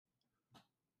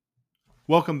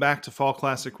Welcome back to Fall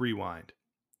Classic Rewind,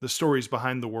 the stories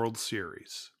behind the World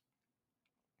Series.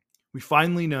 We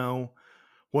finally know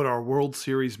what our World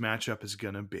Series matchup is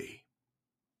going to be.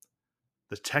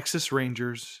 The Texas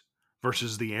Rangers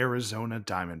versus the Arizona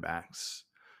Diamondbacks.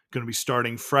 Going to be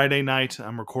starting Friday night.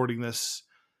 I'm recording this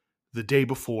the day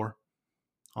before,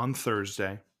 on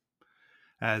Thursday,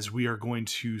 as we are going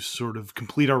to sort of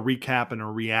complete our recap and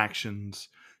our reactions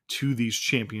to these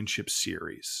championship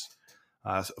series.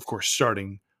 Of course,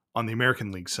 starting on the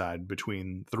American League side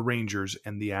between the Rangers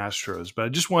and the Astros. But I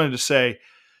just wanted to say,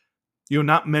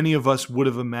 not many of us would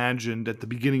have imagined at the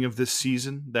beginning of this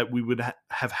season that we would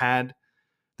have had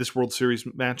this World Series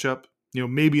matchup,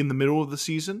 maybe in the middle of the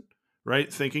season,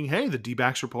 right? Thinking, hey, the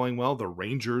D-backs are playing well. The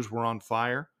Rangers were on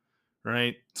fire,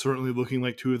 right? Certainly looking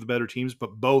like two of the better teams,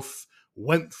 but both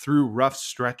went through rough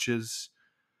stretches,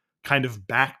 kind of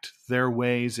backed their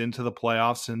ways into the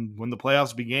playoffs. And when the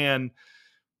playoffs began,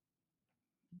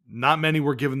 not many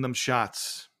were giving them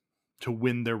shots to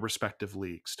win their respective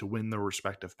leagues, to win their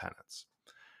respective pennants.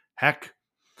 Heck,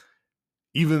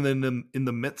 even in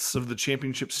the midst of the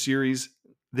championship series,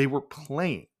 they were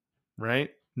playing,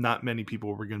 right? Not many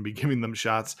people were going to be giving them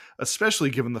shots, especially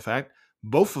given the fact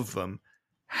both of them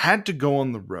had to go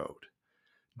on the road,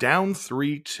 down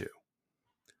 3-2,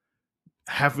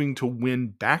 having to win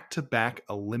back-to-back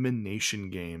elimination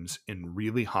games in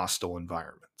really hostile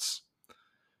environments.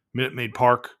 Minute Maid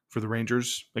Park for the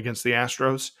Rangers against the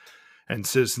Astros, and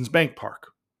Citizens Bank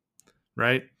Park,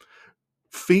 right?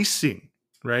 Facing,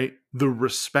 right, the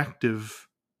respective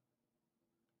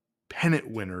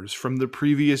pennant winners from the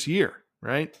previous year,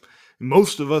 right?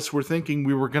 Most of us were thinking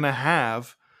we were going to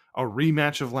have a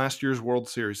rematch of last year's World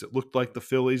Series. It looked like the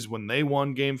Phillies, when they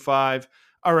won Game 5,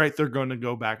 all right, they're going to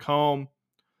go back home,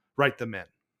 write them in.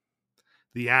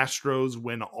 The Astros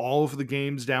win all of the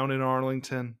games down in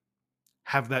Arlington,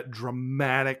 have that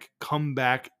dramatic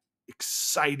comeback,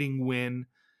 exciting win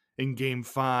in Game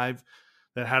 5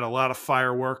 that had a lot of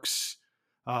fireworks,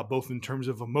 both in terms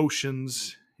of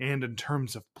emotions and in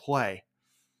terms of play.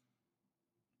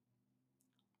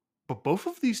 But both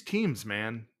of these teams,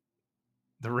 man,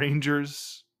 the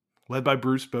Rangers, led by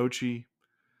Bruce Bochy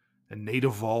and Nate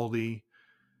Eovaldi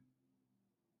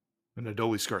and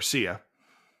Adolis Garcia,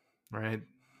 right?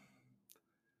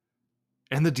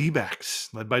 And the D-backs,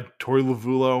 led by Torey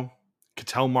Lovullo,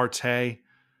 Ketel Marte,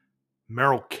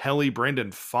 Merrill Kelly,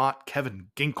 Brandon Pfaadt, Kevin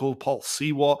Ginkel, Paul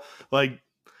Sewald. Like,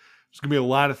 there's going to be a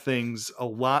lot of things, a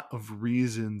lot of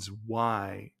reasons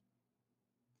why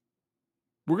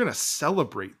we're going to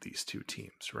celebrate these two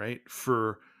teams, right?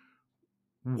 For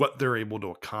what they're able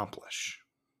to accomplish.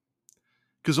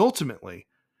 Because ultimately,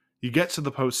 you get to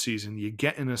the postseason, you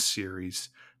get in a series,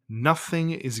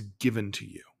 nothing is given to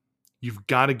you. You've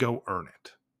got to go earn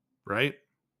it, right?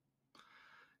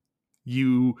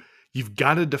 You've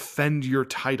got to defend your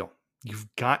title. You've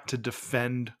got to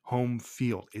defend home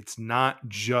field. It's not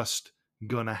just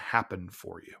going to happen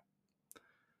for you.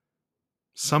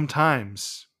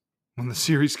 Sometimes, when the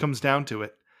series comes down to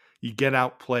it, you get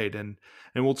outplayed. And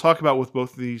we'll talk about with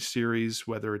both of these series,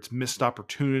 whether it's missed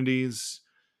opportunities,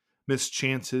 missed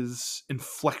chances,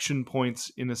 inflection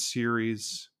points in a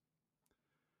series.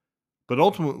 But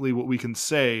ultimately, what we can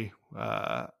say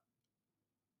with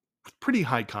pretty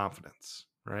high confidence,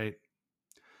 right?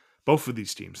 Both of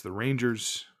these teams, the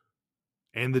Rangers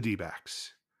and the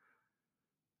D-backs,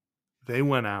 they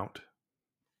went out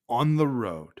on the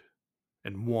road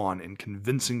and won in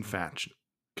convincing fashion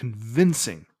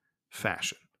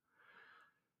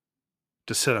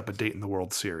to set up a date in the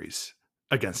World Series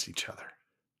against each other.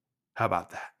 How about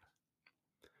that?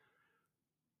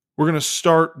 We're going to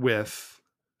start with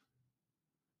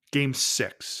Game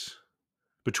 6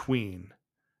 between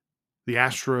the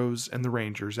Astros and the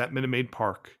Rangers at Minute Maid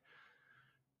Park.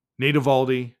 Nate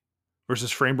Eovaldi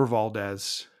versus Framber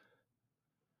Valdez.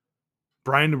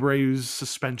 Brian Abreu's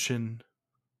suspension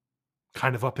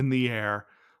kind of up in the air.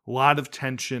 A lot of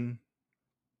tension.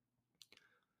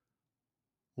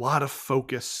 A lot of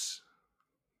focus.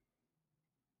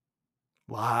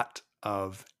 A lot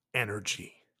of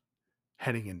energy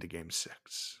heading into Game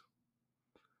 6.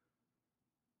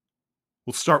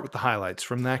 We'll start with the highlights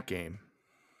from that game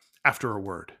after a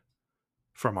word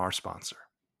from our sponsor.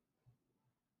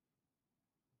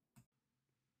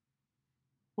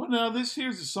 Well, now, this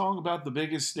here's a song about the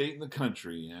biggest state in the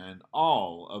country and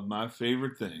all of my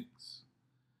favorite things.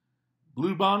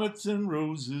 Bluebonnets and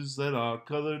roses that are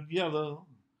colored yellow,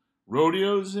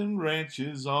 rodeos and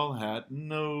ranches, all hat and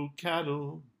no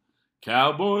cattle,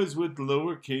 cowboys with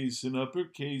lowercase and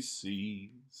uppercase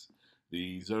C's.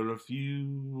 These are a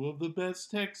few of the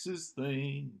best Texas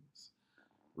things.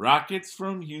 Rockets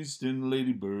from Houston,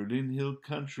 Ladybird in Hill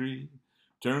Country,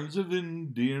 Terms of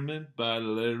Endearment by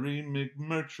Larry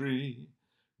McMurtry,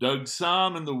 Doug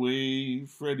Simon the way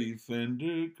Freddie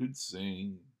Fender could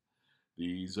sing.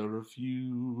 These are a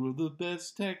few of the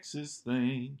best Texas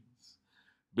things.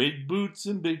 Big boots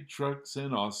and big trucks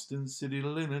and Austin city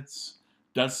limits,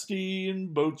 Dusty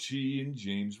and Bochy and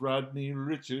James Rodney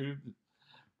Richard,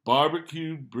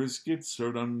 barbecue briskets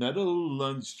served on metal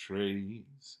lunch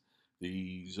trays.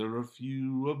 These are a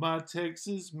few of my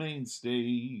Texas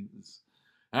mainstays.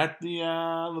 At the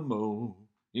Alamo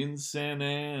in San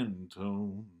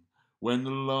Antone, when the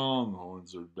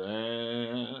Longhorns are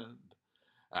bad,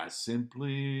 I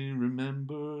simply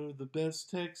remember the best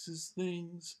Texas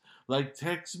things, like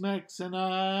Tex-Mex, and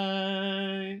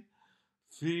I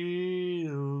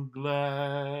feel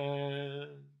glad.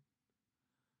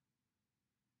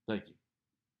 Thank you.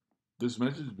 This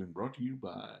message has been brought to you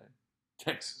by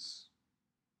Texas.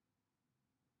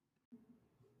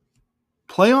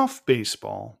 Playoff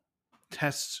baseball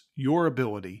tests your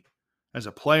ability as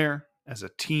a player, as a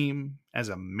team, as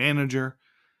a manager,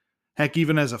 heck,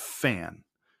 even as a fan.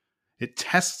 It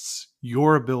tests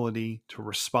your ability to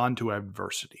respond to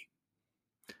adversity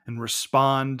and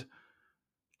respond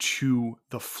to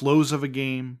the flows of a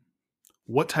game.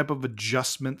 What type of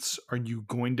adjustments are you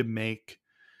going to make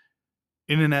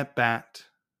in an at-bat,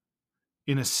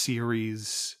 in a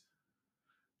series,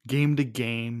 game to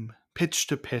game, pitch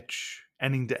to pitch,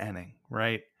 inning to inning,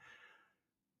 right?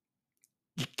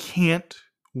 You can't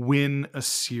win a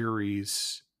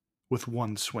series with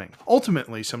one swing.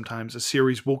 Ultimately, sometimes a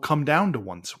series will come down to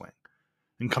one swing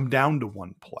and come down to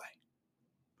one play,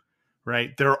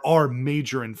 right? There are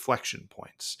major inflection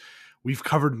points. We've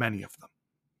covered many of them.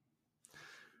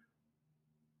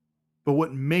 But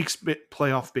what makes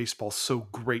playoff baseball so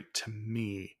great to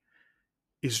me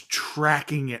is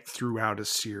tracking it throughout a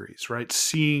series, right?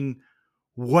 Seeing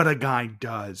what a guy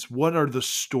does, what are the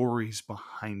stories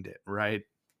behind it, right?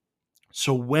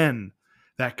 So when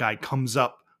that guy comes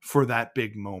up for that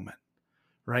big moment,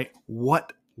 right?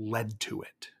 What led to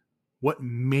it? What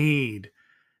made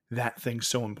that thing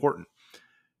so important?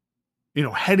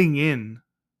 Heading in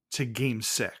to game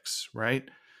 6, right?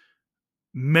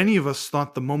 Many of us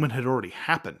thought the moment had already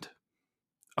happened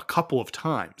a couple of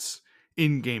times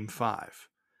in game 5,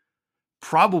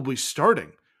 probably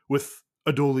starting with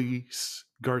Adolis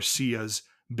Garcia's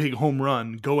big home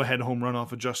run, go-ahead home run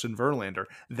off of Justin Verlander.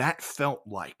 That felt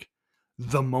like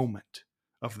the moment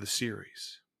of the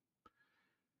series.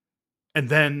 And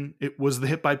then it was the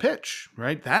hit by pitch,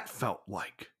 right? That felt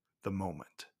like the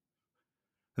moment.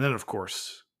 And then, of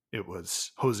course, it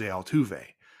was Jose Altuve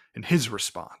and his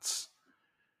response.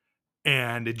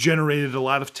 And it generated a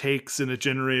lot of takes, and it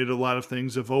generated a lot of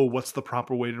things of, what's the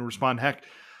proper way to respond? Heck,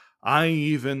 I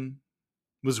even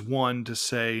was one to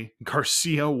say,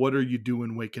 Garcia, what are you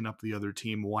doing waking up the other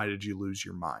team? Why did you lose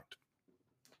your mind?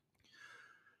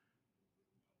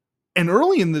 And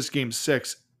early in this game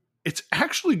 6, it's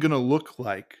actually going to look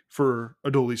like for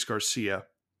Adolis Garcia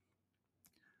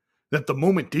that the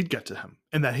moment did get to him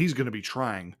and that he's going to be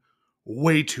trying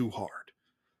way too hard,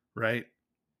 right?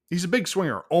 He's a big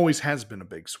swinger, always has been a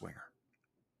big swinger.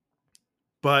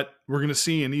 But we're going to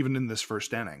see, and even in this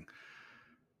first inning,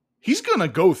 he's going to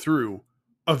go through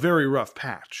a very rough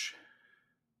patch.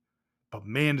 But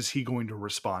man, is he going to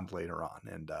respond later on.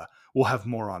 And we'll have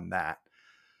more on that.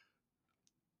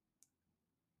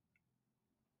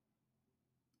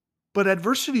 But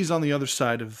adversity is on the other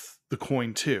side of the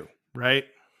coin too, right?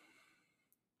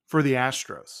 For the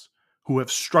Astros, who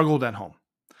have struggled at home.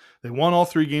 They won all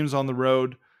 3 games on the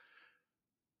road.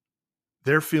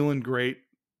 They're feeling great,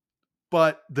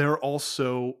 but they're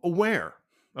also aware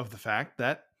of the fact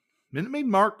that Minute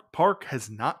Maid Park has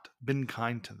not been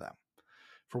kind to them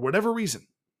for whatever reason,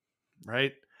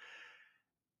 right?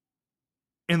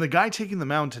 And the guy taking the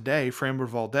mound today, Framber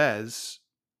Valdez,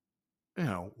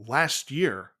 last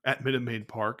year at Minute Maid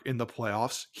Park in the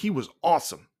playoffs, he was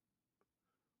awesome.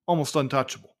 Almost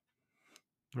untouchable,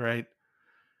 right?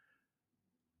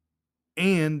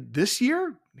 And this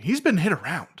year, he's been hit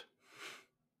around.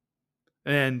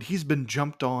 And he's been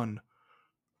jumped on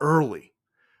early,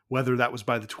 whether that was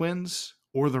by the Twins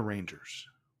or the Rangers.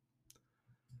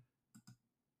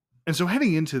 And so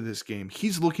heading into this game,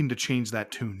 he's looking to change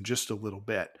that tune just a little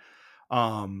bit.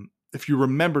 If you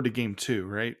remember to game 2,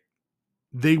 right?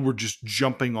 They were just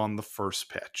jumping on the first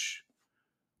pitch.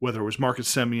 Whether it was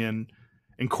Marcus Semien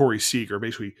and Corey Seager,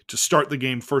 basically to start the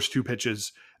game, first 2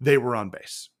 pitches, they were on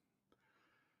base.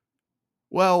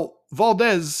 Well,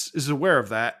 Valdez is aware of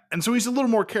that, and so he's a little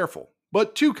more careful,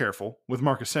 but too careful with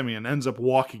Marcus Semien, ends up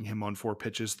walking him on 4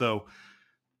 pitches, though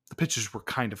the pitches were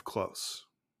kind of close.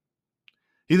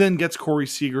 He then gets Corey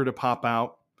Seager to pop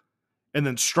out and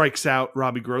then strikes out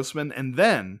Robbie Grossman and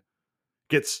then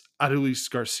gets Adolis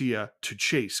Garcia to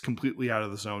chase completely out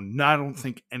of the zone. Now, I don't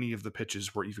think any of the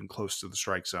pitches were even close to the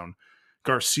strike zone.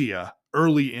 Garcia,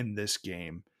 early in this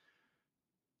game,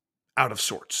 out of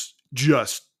sorts,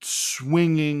 just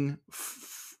swinging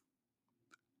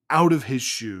out of his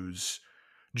shoes,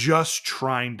 just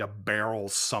trying to barrel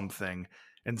something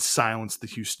and silence the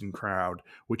Houston crowd,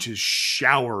 which is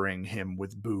showering him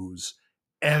with boos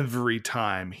every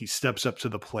time he steps up to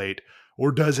the plate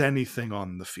or does anything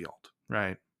on the field,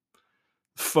 right?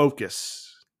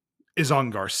 Focus is on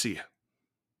Garcia.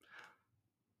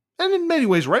 And in many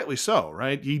ways, rightly so,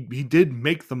 right? He did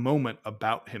make the moment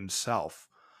about himself.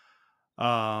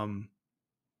 But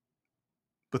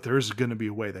there is going to be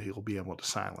a way that he'll be able to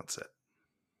silence it.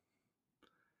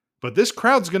 But this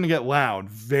crowd's going to get loud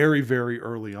very, very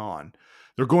early on.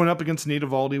 They're going up against Nate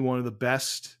Eovaldi, one of the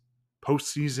best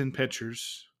postseason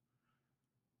pitchers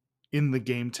in the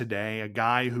game today. A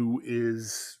guy who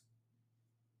he's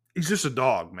just a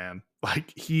dog, man.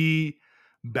 Like, he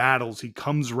battles. He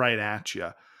comes right at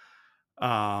you.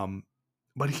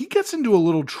 But he gets into a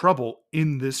little trouble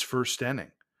in this first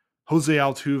inning. Jose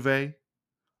Altuve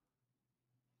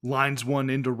lines one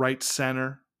into right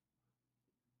center.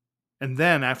 And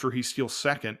then after he steals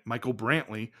second, Michael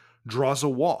Brantley draws a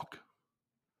walk.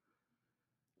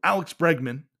 Alex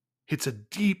Bregman hits a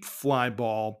deep fly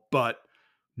ball, but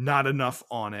not enough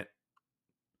on it.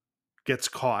 Gets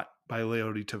caught by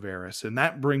Leody Taveras. And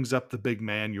that brings up the big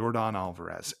man, Yordan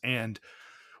Alvarez. And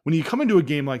when you come into a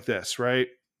game like this, right,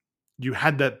 you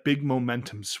had that big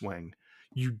momentum swing.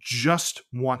 You just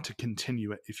want to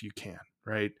continue it if you can,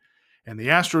 right? And the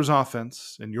Astros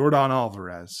offense and Yordan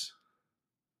Alvarez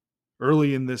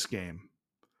early in this game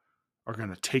are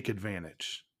going to take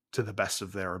advantage to the best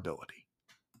of their ability.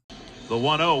 The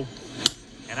 1-0.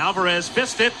 And Alvarez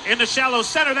fist it into shallow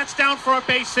center. That's down for a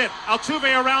base hit.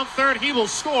 Altuve around third. He will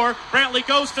score. Brantley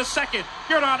goes to second.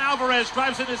 Yordan Alvarez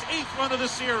drives in his 8th run of the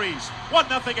series. 1-0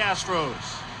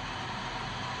 Astros.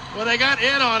 Well, they got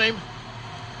in on him.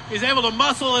 He's able to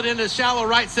muscle it into shallow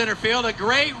right center field. A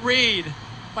great read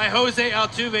by Jose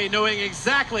Altuve, knowing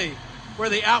exactly where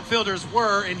the outfielders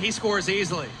were, and he scores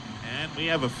easily. And we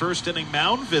have a first inning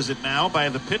mound visit now by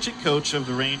the pitching coach of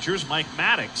the Rangers, Mike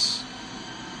Maddox,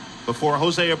 before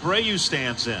Jose Abreu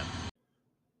stands in.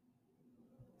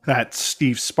 That's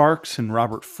Steve Sparks and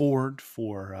Robert Ford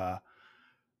for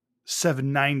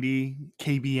 790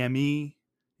 KBME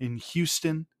in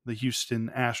Houston, the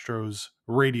Houston Astros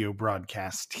radio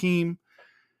broadcast team.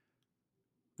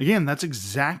 Again, that's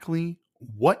exactly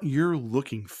what you're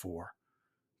looking for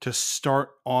to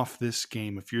start off this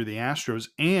game if you're the Astros.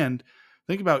 And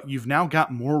think about, you've now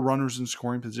got more runners in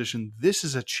scoring position. This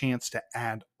is a chance to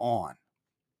add on.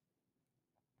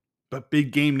 But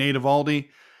big game Nate Eovaldi,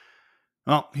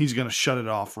 well, he's going to shut it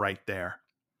off right there.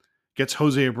 Gets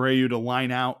Jose Abreu to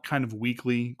line out kind of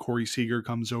weakly. Corey Seager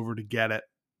comes over to get it.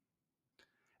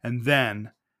 And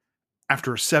then,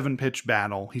 after a 7-pitch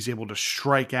battle, he's able to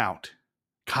strike out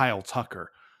Kyle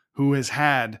Tucker, who has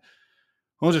had,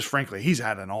 well, just frankly, he's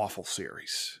had an awful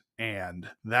series. And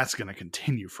that's going to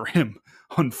continue for him,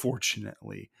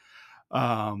 unfortunately.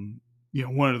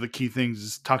 One of the key things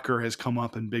is Tucker has come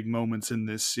up in big moments in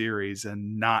this series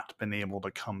and not been able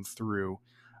to come through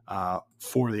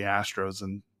for the Astros.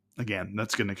 And again,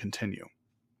 that's going to continue.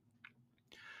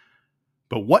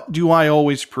 But what do I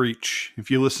always preach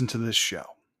if you listen to this show?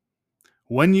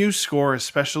 When you score,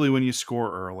 especially when you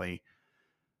score early,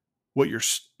 what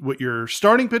your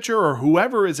starting pitcher or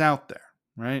whoever is out there,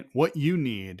 right? What you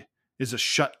need is a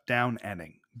shutdown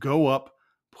inning. Go up,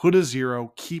 put a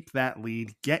 0, keep that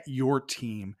lead, get your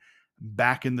team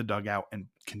back in the dugout, and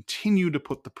continue to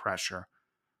put the pressure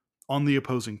on the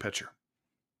opposing pitcher.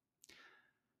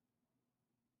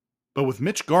 But with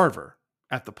Mitch Garver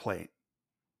at the plate,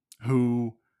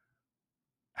 who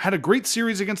had a great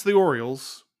series against the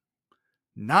Orioles,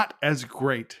 not as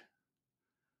great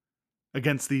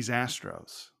against these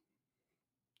Astros.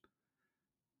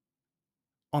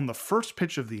 On the first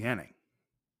pitch of the inning,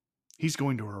 he's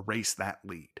going to erase that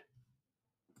lead.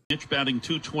 Mitch batting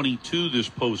 .222 this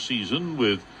postseason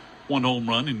with 1 home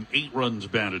run and 8 runs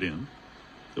batted in.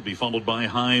 They'll be followed by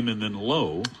Heim and then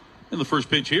Lowe. And the first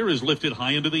pitch here is lifted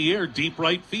high into the air, deep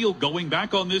right field. Going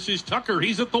back on this is Tucker.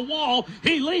 He's at the wall.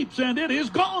 He leaps, and it is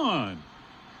gone.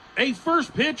 A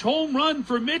first pitch home run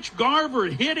for Mitch Garver,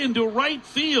 hit into right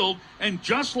field. And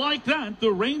just like that,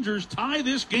 the Rangers tie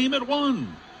this game at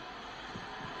 1.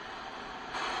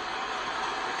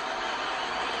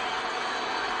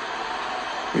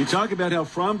 We talk about how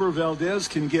Framber Valdez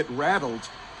can get rattled,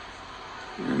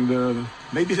 and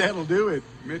maybe that'll do it.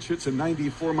 Mitch hits a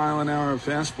 94-mile-an-hour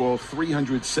fastball,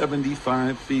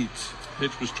 375 feet.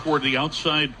 Pitch was toward the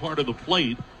outside part of the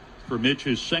plate for Mitch.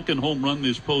 His second home run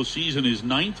this postseason, his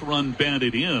 9th run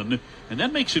batted in, and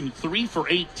that makes him 3 for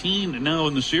 18 now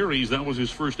in the series. That was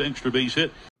his first extra base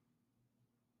hit.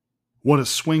 What a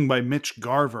swing by Mitch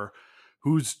Garver,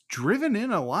 who's driven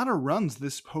in a lot of runs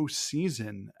this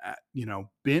postseason.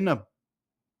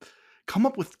 Come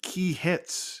up with key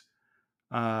hits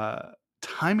time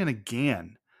and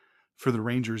again for the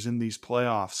Rangers in these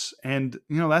playoffs. And,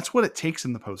 that's what it takes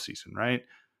in the postseason, right?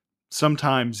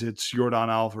 Sometimes it's Yordan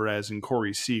Alvarez and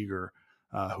Corey Seager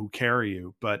who carry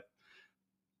you, but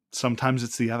sometimes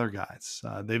it's the other guys.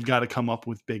 They've got to come up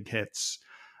with big hits,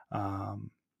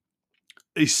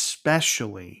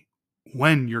 especially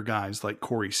when your guys like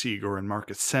Corey Seager and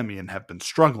Marcus Semien have been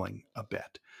struggling a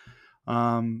bit.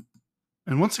 And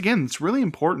once again, it's really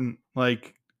important.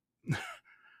 Like,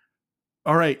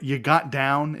 all right, you got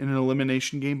down in an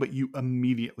elimination game, but you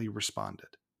immediately responded,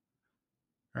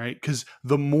 right? Because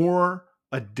the more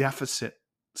a deficit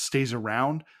stays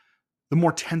around, the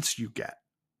more tense you get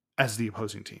as the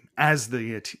opposing team, as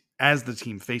the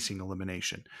team facing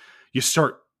elimination. You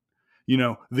start,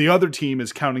 the other team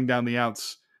is counting down the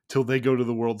outs till they go to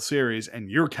the World Series,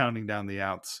 and you're counting down the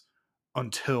outs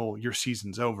until your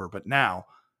season's over. But now,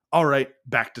 all right,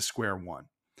 back to square one.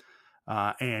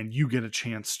 And you get a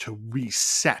chance to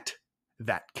reset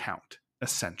that count,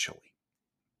 essentially.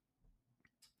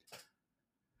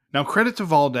 Now, credit to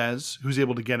Valdez, who's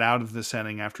able to get out of this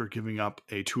inning after giving up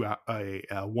a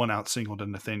 1-out single to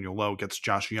Nathaniel Lowe, gets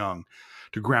Josh Young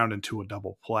to ground into a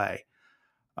double play.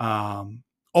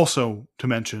 Also, to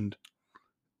mention,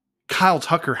 Kyle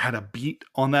Tucker had a beat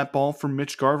on that ball from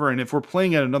Mitch Garver, and if we're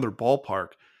playing at another ballpark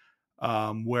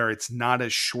where it's not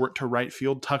as short to right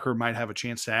field, Tucker might have a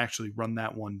chance to actually run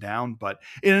that one down, but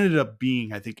it ended up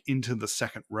being, I think, into the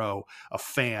second row. A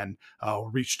fan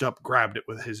reached up, grabbed it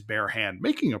with his bare hand,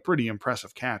 making a pretty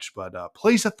impressive catch, but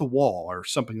plays at the wall are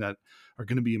something that are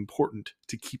going to be important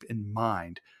to keep in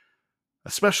mind,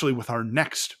 especially with our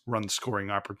next run-scoring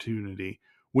opportunity,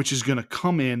 which is going to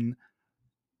come in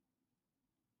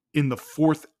the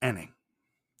 4th inning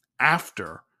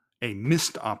after a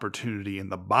missed opportunity in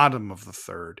the bottom of the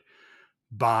 3rd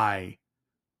by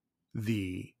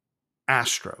the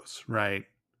Astros, right?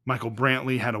 Michael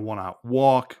Brantley had a 1-out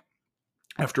walk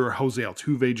after Jose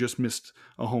Altuve just missed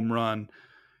a home run.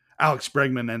 Alex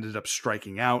Bregman ended up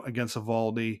striking out against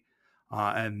Evaldi.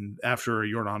 And after a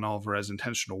Yordan Alvarez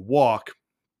intentional walk,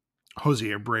 Jose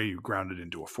Abreu grounded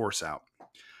into a force out.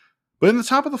 But in the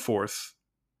top of the 4th,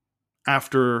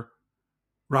 after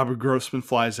Robert Grossman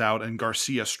flies out and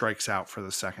Garcia strikes out for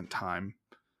the second time,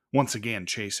 once again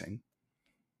chasing,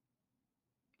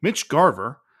 Mitch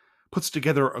Garver puts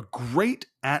together a great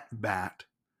at-bat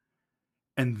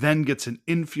and then gets an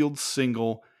infield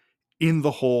single in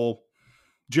the hole.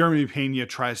 Jeremy Pena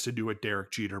tries to do it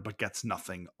Derek Jeter, but gets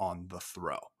nothing on the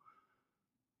throw.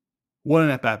 What an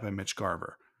at-bat by Mitch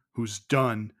Garver, who's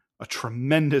done a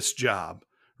tremendous job,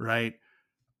 right,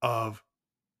 of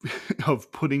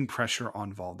putting pressure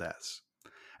on Valdez.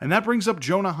 And that brings up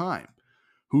Jonah Heim,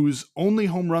 whose only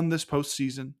home run this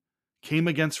postseason came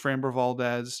against Framber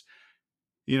Valdez.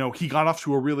 He got off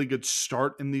to a really good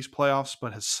start in these playoffs,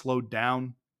 but has slowed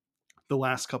down the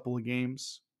last couple of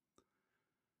games.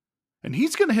 And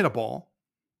he's going to hit a ball,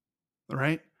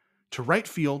 right, to right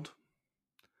field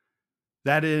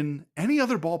that in any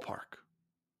other ballpark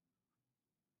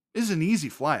is an easy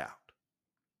flyout.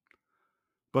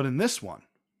 But in this one,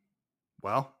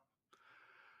 well,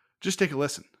 just take a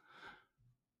listen.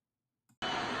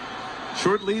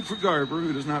 Short lead for Garber,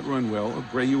 who does not run well.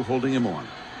 Abreu holding him on.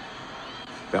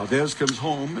 Valdez comes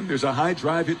home, and there's a high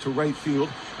drive hit to right field.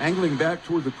 Angling back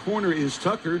toward the corner is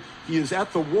Tucker. He is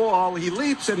at the wall. He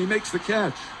leaps, and he makes the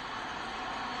catch.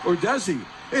 Or does he?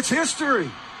 It's history.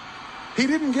 He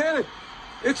didn't get it.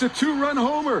 It's a 2-run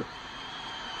homer.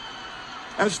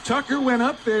 As Tucker went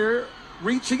up there,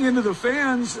 reaching into the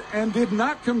fans, and did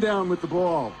not come down with the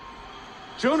ball.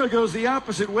 Jonah goes the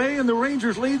opposite way, and the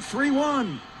Rangers lead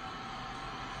 3-1.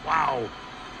 Wow.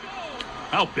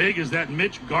 How big is that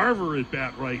Mitch Garver at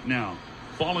bat right now?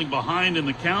 Falling behind in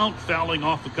the count, fouling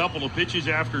off a couple of pitches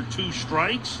after 2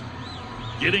 strikes,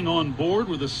 getting on board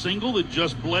with a single that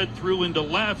just bled through into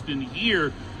left, and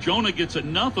here Jonah gets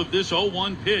enough of this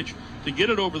 0-1 pitch to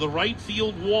get it over the right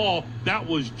field wall. That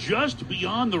was just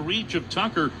beyond the reach of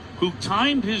Tucker, who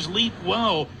timed his leap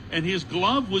well, and his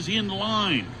glove was in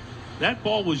line. That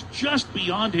ball was just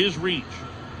beyond his reach.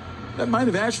 That might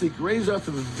have actually grazed off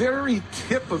the very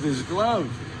tip of his glove.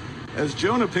 As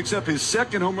Jonah picks up his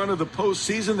second home run of the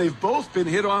postseason, they've both been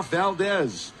hit off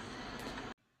Valdez.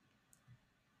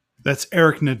 That's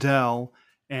Eric Nadell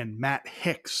and Matt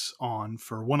Hicks on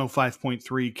for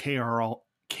 105.3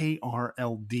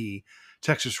 KRLD,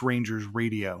 Texas Rangers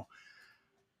Radio.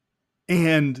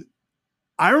 And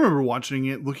I remember watching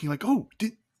it looking like, oh,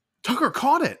 Tucker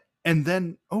caught it. And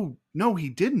then, oh, no, he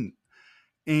didn't.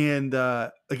 And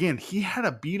again, he had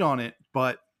a beat on it,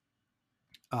 but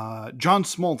John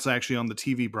Smoltz actually on the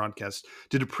TV broadcast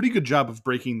did a pretty good job of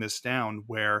breaking this down,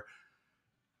 where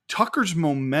Tucker's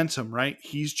momentum, right?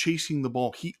 He's chasing the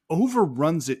ball. He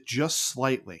overruns it just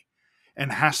slightly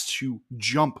and has to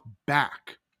jump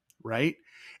back, right?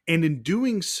 And in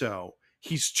doing so,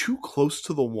 he's too close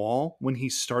to the wall when he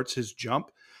starts his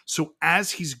jump. So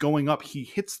as he's going up, he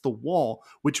hits the wall,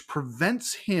 which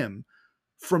prevents him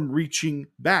from reaching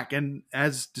back. And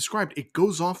as described, it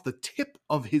goes off the tip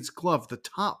of his glove, the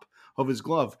top of his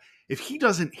glove. If he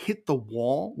doesn't hit the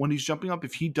wall when he's jumping up,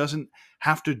 if he doesn't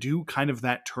have to do kind of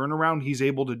that turnaround, he's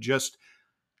able to just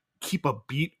keep a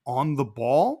beat on the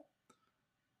ball.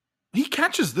 He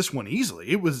catches this one easily.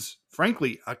 It was,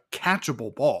 frankly, a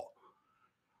catchable ball,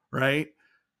 right?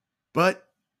 But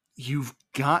you've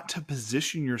got to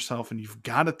position yourself and you've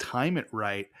got to time it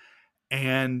right.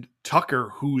 And Tucker,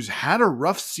 who's had a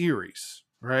rough series,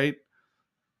 right?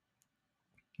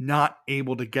 Not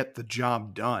able to get the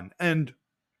job done. And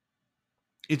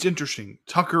it's interesting.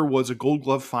 Tucker was a Gold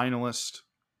Glove finalist,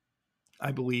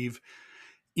 I believe,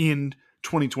 in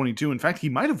 2022. In fact, he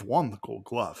might have won the Gold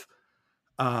Glove.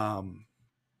 A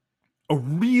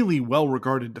really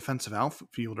well-regarded defensive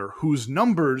outfielder whose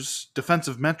numbers,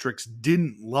 defensive metrics,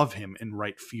 didn't love him in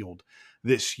right field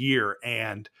this year.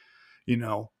 And, you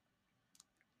know,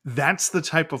 that's the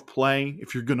type of play,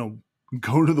 if you're going to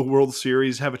go to the World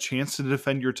Series, have a chance to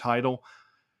defend your title,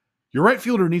 your right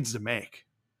fielder needs to make,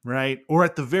 right? Or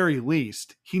at the very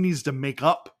least, he needs to make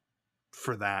up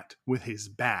for that with his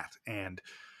bat. And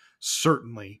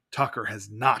certainly Tucker has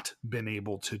not been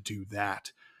able to do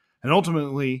that. And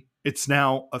ultimately, it's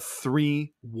now a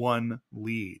 3-1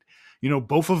 lead. You know,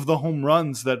 both of the home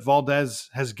runs that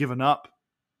Valdez has given up,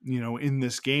 you know, in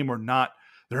this game are not,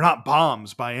 they're not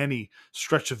bombs by any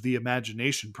stretch of the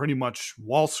imagination, pretty much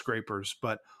wall scrapers,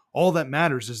 but all that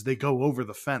matters is they go over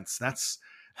the fence. That's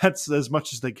as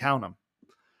much as they count them.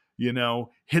 You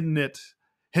know, hitting it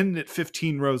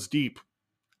 15 rows deep,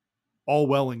 all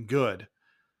well and good.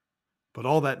 But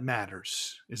all that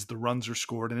matters is the runs are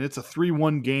scored, and it's a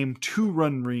 3-1 game,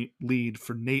 2-run lead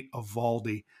for Nate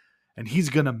Eovaldi, and he's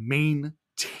going to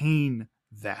maintain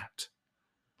that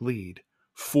lead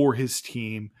for his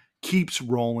team. Keeps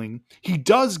rolling. He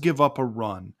does give up a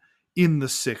run in the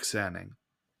 6th inning,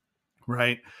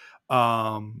 right?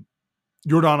 Yordan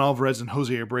Alvarez and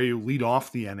Jose Abreu lead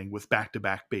off the inning with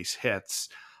back-to-back base hits,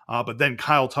 but then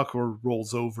Kyle Tucker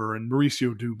rolls over, and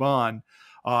Mauricio Dubon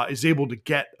is able to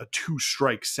get a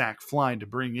 2-strike sac fly to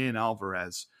bring in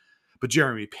Alvarez. But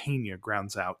Jeremy Pena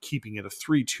grounds out, keeping it a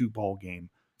 3-2 ball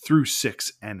game through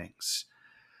 6 innings.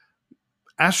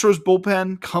 Astros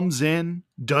bullpen comes in,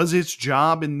 does its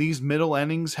job in these middle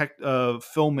innings. Phil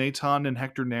Maton and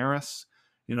Hector Neris,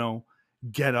 you know,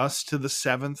 get us to the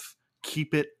 7th,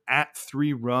 keep it at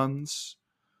 3 runs.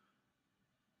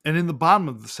 And in the bottom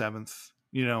of the 7th,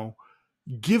 you know,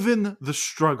 given the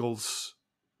struggles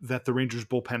that the Rangers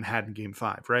bullpen had in Game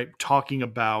 5, right? Talking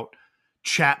about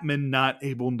Chapman not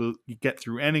able to get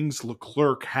through innings.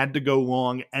 Leclerc had to go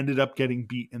long, ended up getting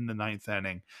beat in the 9th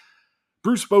inning.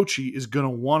 Bruce Bochy is going to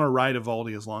want to ride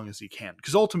Eovaldi as long as he can.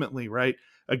 Because ultimately, right,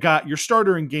 your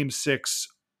starter in Game 6,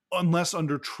 unless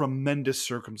under tremendous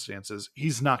circumstances,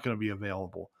 he's not going to be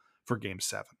available for Game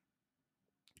 7.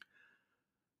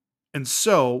 And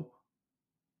so,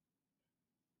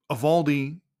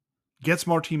 Eovaldi gets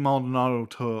Martin Maldonado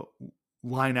to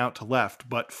line out to left,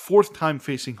 but 4th time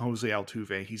facing Jose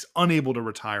Altuve, he's unable to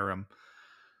retire him.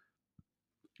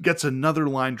 Gets another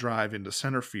line drive into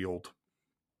center field.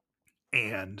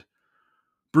 And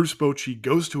Bruce Bochy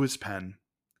goes to his pen,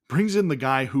 brings in the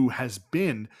guy who has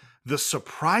been the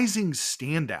surprising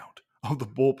standout of the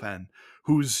bullpen,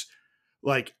 who's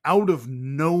like out of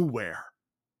nowhere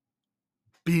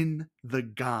been the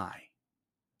guy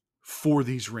for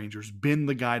these Rangers, been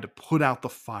the guy to put out the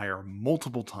fire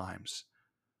multiple times.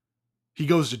 He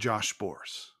goes to Josh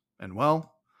Sborz. And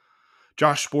well,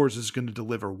 Josh Sborz is going to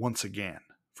deliver once again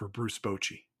for Bruce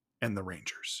Bochy and the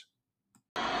Rangers.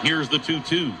 Here's the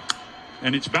 2-2.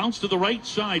 And it's bounced to the right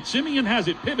side. Simeon has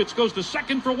it. Pivots, goes to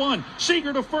second for 1.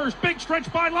 Seager to first. Big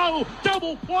stretch by Lowe.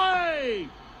 Double play.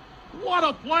 What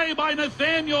a play by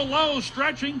Nathaniel Lowe,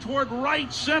 stretching toward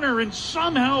right center and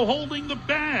somehow holding the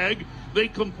bag. They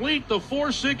complete the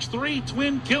 4-6-3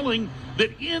 twin killing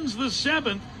that ends the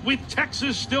 7th with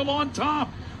Texas still on top.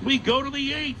 We go to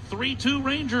the 8th, 3-2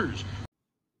 Rangers.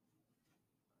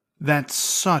 That's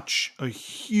such a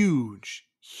huge,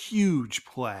 huge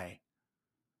play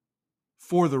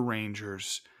for the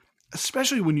Rangers,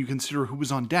 especially when you consider who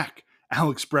was on deck,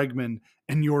 Alex Bregman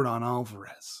and Yordan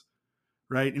Alvarez,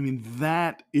 right? I mean,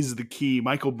 that is the key.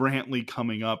 Michael Brantley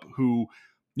coming up, who,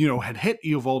 had hit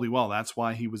Eovaldi well. That's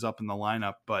why he was up in the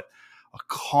lineup, but a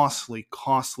costly,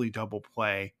 costly double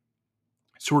play,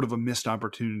 sort of a missed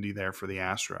opportunity there for the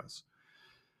Astros.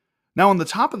 Now, on the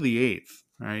top of the 8th,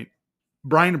 right,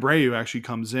 Brian Abreu actually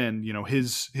comes in.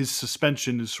 His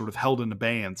suspension is sort of held in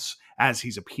abeyance as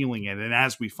he's appealing it. And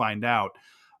as we find out,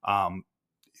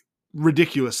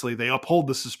 ridiculously, they uphold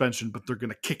the suspension, but they're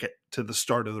going to kick it to the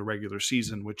start of the regular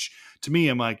season, which to me,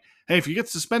 I'm like, hey, if you get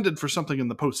suspended for something in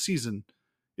the postseason,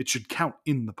 it should count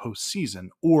in the postseason,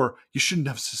 or you shouldn't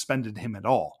have suspended him at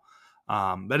all.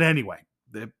 But anyway,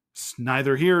 it's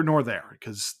neither here nor there,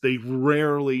 because they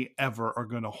rarely ever are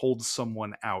going to hold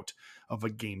someone out of a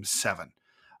game 7.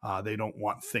 They don't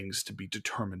want things to be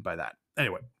determined by that.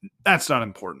 Anyway, that's not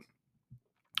important.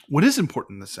 What is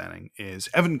important in this inning is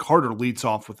Evan Carter leads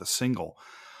off with a single.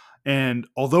 And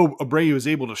although Abreu is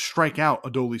able to strike out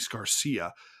Adolis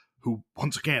Garcia, who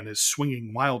once again is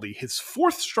swinging wildly, his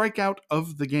 4th strikeout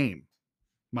of the game,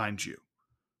 mind you.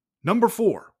 Number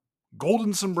 4,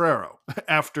 golden sombrero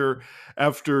after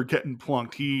getting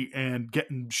plunked and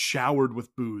getting showered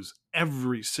with booze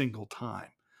every single time.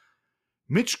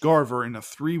 Mitch Garver in a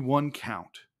 3-1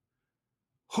 count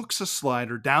hooks a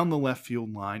slider down the left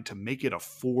field line to make it a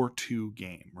 4-2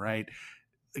 game, right?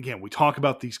 Again, we talk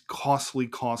about these costly,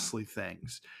 costly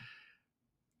things.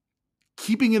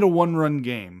 Keeping it a 1-run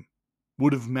game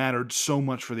would have mattered so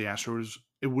much for the Astros.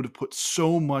 It would have put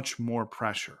so much more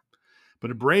pressure.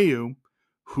 But Abreu,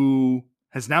 who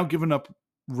has now given up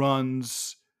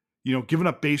runs, given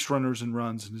up base runners and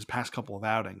runs in his past couple of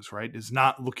outings, right, is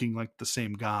not looking like the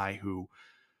same guy who,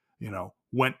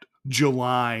 went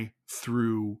July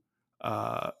through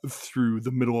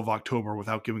the middle of October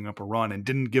without giving up a run and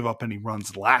didn't give up any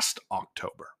runs last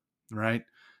October, right?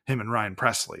 Him and Ryan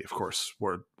Presley, of course,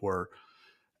 were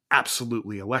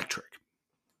absolutely electric.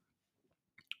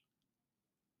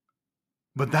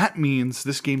 But that means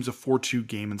this game's a 4-2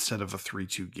 game instead of a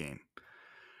 3-2 game,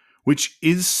 which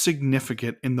is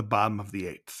significant in the bottom of the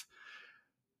 8th.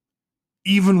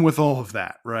 Even with all of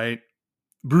that, right?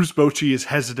 Bruce Bochy is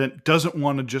hesitant, doesn't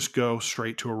want to just go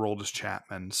straight to Aroldis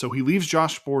Chapman. So he leaves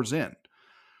Josh Sborz in,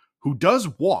 who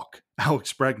does walk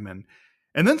Alex Bregman,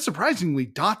 and then surprisingly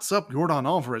dots up Yordan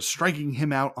Alvarez, striking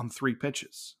him out on 3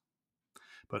 pitches.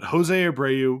 But Jose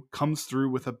Abreu comes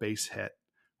through with a base hit,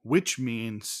 which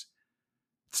means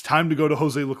it's time to go to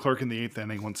Jose Leclerc in the 8th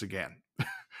inning once again,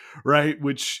 right?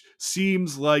 Which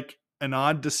seems like an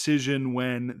odd decision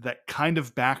when that kind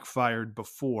of backfired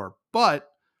before, but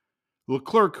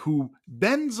Leclerc, who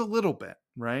bends a little bit,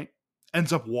 right,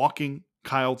 ends up walking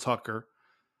Kyle Tucker,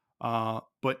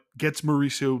 but gets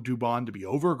Mauricio Dubon to be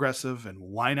over-aggressive and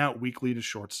line out weakly to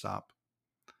shortstop.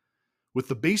 With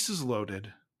the bases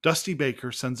loaded, Dusty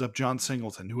Baker sends up John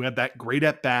Singleton, who had that great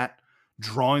at-bat,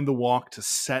 drawing the walk to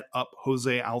set up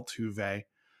Jose Altuve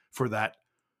for that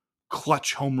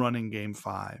clutch home run in Game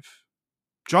 5.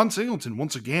 John Singleton,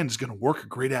 once again, is going to work a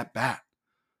great at-bat.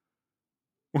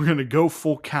 We're going to go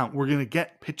full count. We're going to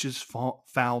get pitches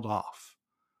fouled off.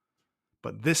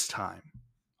 But this time,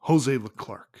 Jose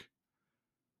Leclerc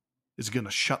is going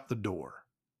to shut the door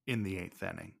in the 8th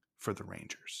inning for the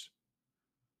Rangers.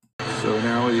 So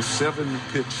now a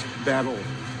 7-pitch battle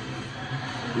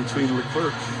between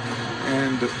Leclerc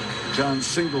and John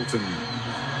Singleton.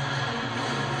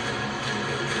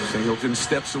 Singleton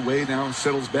steps away now,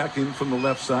 settles back in from the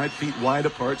left side, feet wide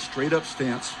apart, straight up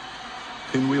stance.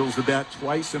 Pinwheels the bat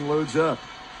twice and loads up.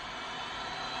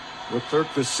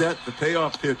 Leclerc the set, the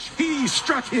payoff pitch. He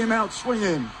struck him out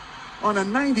swinging on a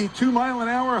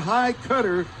 92-mile-an-hour high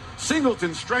cutter.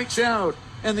 Singleton strikes out,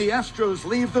 and the Astros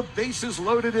leave the bases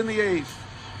loaded in the 8th.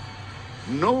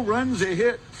 No runs, a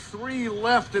hit, 3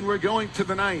 left, and we're going to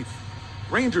the 9th.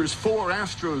 Rangers 4,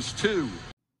 Astros 2.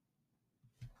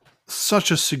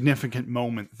 Such a significant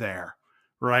moment there,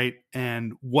 right?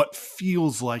 And what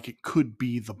feels like it could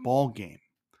be the ball game.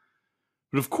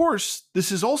 But of course, this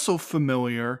is also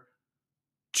familiar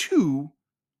to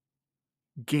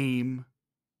Game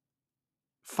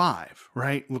 5,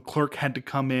 right? Leclerc had to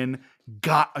come in,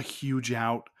 got a huge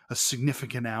out, a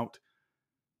significant out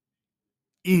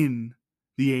in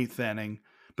the 8th inning.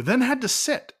 but then had to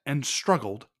sit and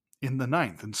struggled in the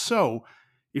ninth. And so,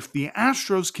 if the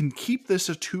Astros can keep this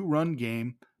a 2-run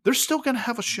game, they're still going to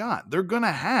have a shot. They're going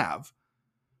to have,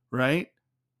 right,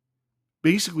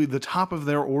 basically the top of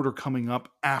their order coming up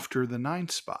after the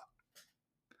 9th spot.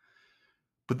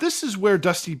 But this is where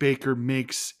Dusty Baker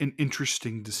makes an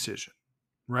interesting decision,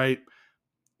 right?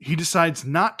 He decides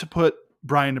not to put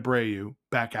Brian Abreu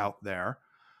back out there,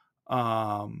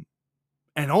 and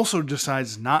also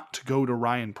decides not to go to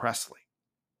Ryan Presley,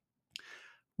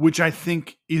 which I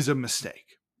think is a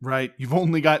mistake, right? You've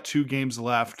only got 2 games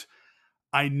left.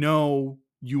 I know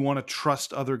you want to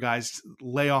trust other guys,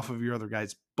 lay off of your other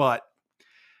guys, but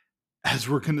as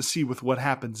we're going to see with what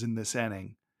happens in this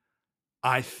inning,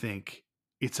 I think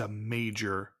it's a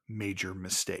major, major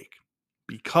mistake,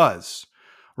 because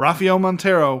Rafael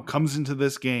Montero comes into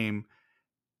this game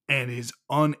and is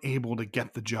unable to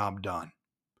get the job done.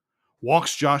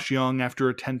 Walks Josh Young after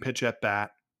a 10-pitch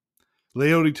at-bat.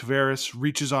 Leody Taveras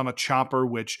reaches on a chopper,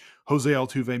 which Jose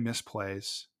Altuve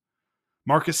misplays.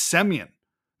 Marcus Semien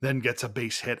then gets a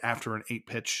base hit after an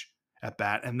 8-pitch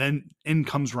at-bat, and then in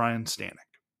comes Ryan Stanek.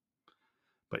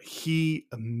 But he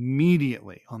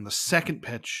immediately, on the second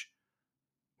pitch,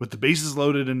 with the bases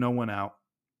loaded and no one out,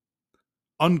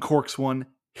 uncorks one,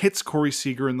 hits Corey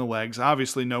Seager in the legs.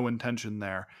 Obviously no intention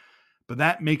there, but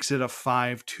that makes it a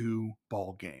 5-2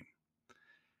 ball game.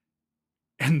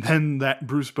 And then that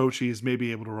Bruce Bochy is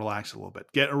maybe able to relax a little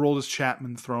bit, get Aroldis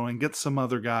Chapman throwing, get some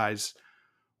other guys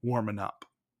warming up.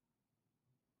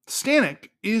 Stanek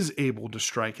is able to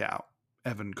strike out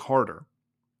Evan Carter,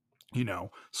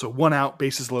 so 1 out,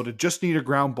 bases loaded, just need a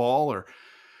ground ball, or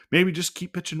maybe just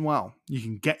keep pitching well. You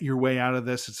can get your way out of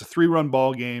this. It's a 3-run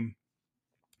ball game.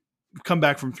 We've come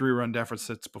back from 3-run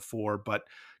deficits before, but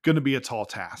going to be a tall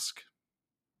task.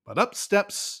 But up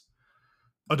steps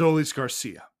Adolis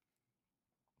Garcia,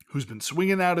 who's been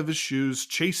swinging out of his shoes,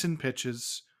 chasing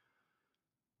pitches,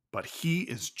 but he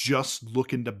is just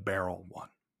looking to barrel one,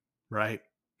 right?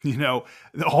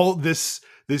 All this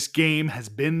game has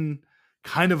been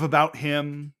kind of about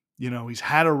him. He's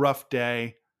had a rough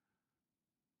day,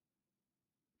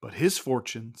 but his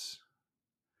fortunes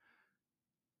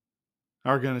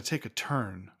are going to take a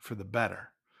turn for the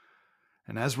better.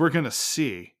 And as we're going to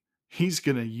see, he's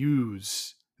going to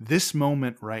use this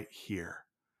moment right here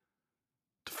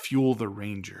to fuel the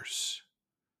Rangers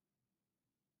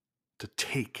to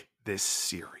take this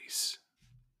series.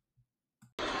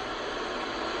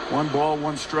 1 ball,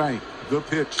 1 strike. The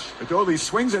pitch. Adolis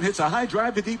swings and hits a high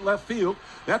drive to deep left field.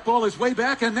 That ball is way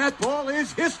back, and that ball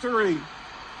is history.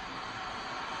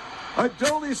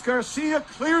 Adolis Garcia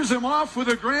clears him off with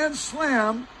a grand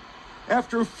slam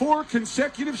after 4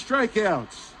 consecutive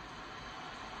strikeouts.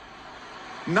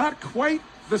 Not quite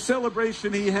the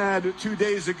celebration he had 2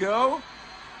 days ago,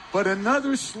 but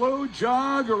another slow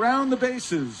jog around the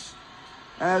bases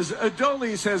as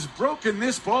Adolis has broken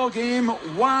this ball game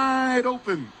wide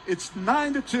open. It's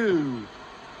 9-2.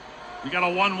 You got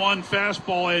a 1-1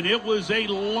 fastball, and it was a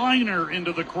liner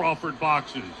into the Crawford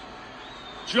boxes.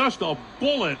 Just a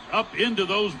bullet up into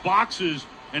those boxes,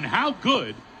 and how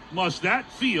good must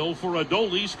that feel for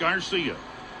Adolis Garcia?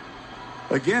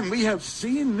 Again, we have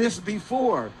seen this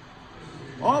before.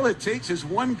 All it takes is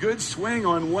 1 good swing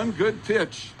on 1 good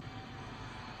pitch.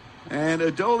 And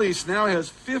Adolis now has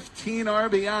 15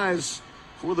 RBIs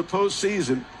for the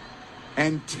postseason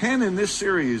and 10 in this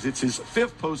series. It's his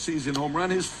 5th postseason home run,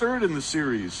 his 3rd in the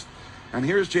series. And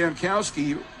here's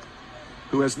Jankowski,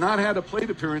 who has not had a plate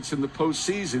appearance in the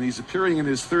postseason. He's appearing in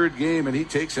his 3rd game, and he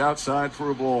takes outside for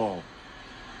a ball.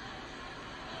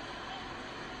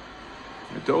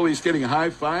 Adolis getting high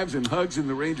fives and hugs in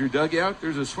the Ranger dugout.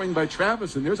 There's a swing by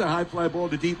Travis, and there's a high fly ball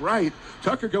to deep right.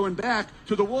 Tucker going back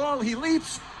to the wall. He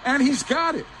leaps, and he's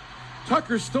got it.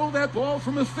 Tucker stole that ball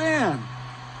from a fan.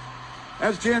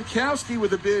 As Jankowski,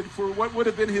 with a bid for what would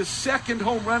have been his 2nd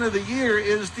home run of the year,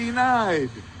 is denied.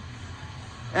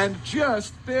 And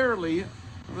just barely,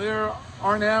 there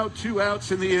are now 2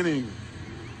 outs in the inning.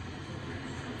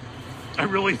 I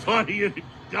really thought he had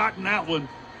gotten that one.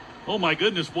 Oh, my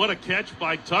goodness, what a catch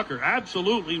by Tucker.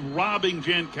 Absolutely robbing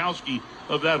Jankowski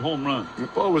of that home run. The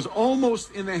ball was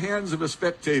almost in the hands of a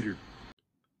spectator.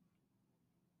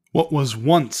 What was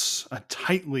once a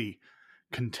tightly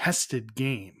contested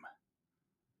game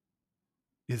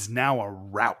is now a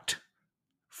rout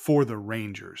for the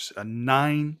Rangers. A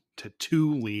 9-2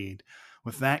 lead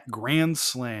with that grand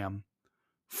slam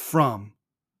from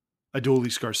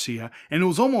Adolis Garcia. And it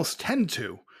was almost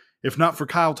 10-2. If not for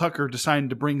Kyle Tucker deciding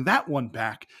to bring that one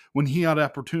back when he had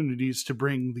opportunities to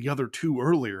bring the other 2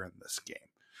 earlier in this game.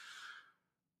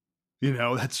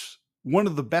 That's one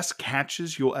of the best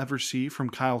catches you'll ever see from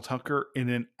Kyle Tucker in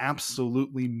an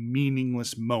absolutely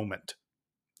meaningless moment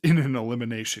in an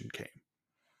elimination game.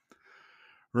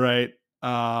 Right?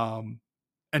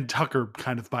 And Tucker,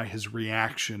 kind of by his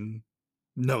reaction,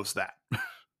 knows that.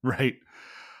 Right?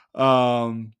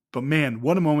 But man,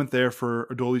 what a moment there for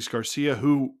Adolis Garcia,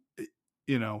 who,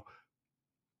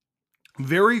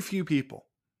 very few people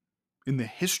in the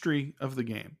history of the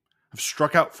game have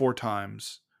struck out 4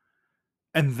 times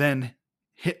and then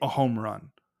hit a home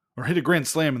run or hit a grand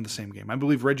slam in the same game. I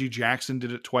believe Reggie Jackson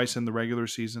did it twice in the regular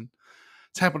season.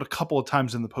 It's happened a couple of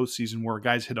times in the postseason where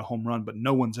guys hit a home run, but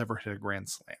no one's ever hit a grand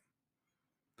slam.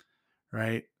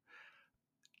 Right?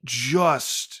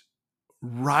 Just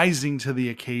rising to the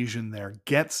occasion there,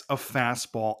 gets a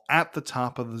fastball at the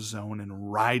top of the zone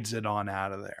and rides it on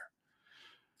out of there.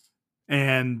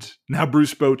 And now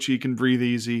Bruce Bochy can breathe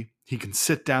easy. He can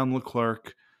sit down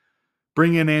Leclerc,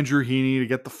 bring in Andrew Heaney to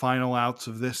get the final outs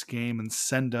of this game and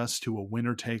send us to a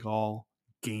winner-take-all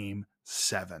Game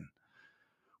 7.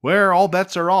 Where all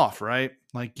bets are off, right?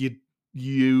 Like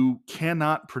you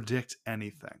cannot predict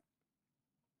anything.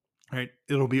 Right?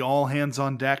 It'll be all hands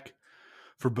on deck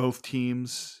for both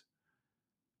teams.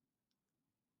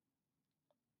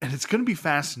 And it's going to be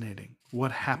fascinating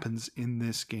what happens in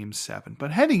this Game 7.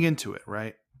 But heading into it,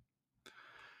 right?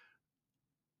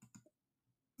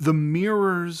 The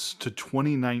mirrors to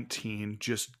 2019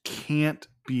 just can't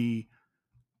be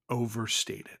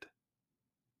overstated.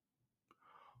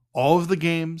 All of the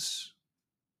games,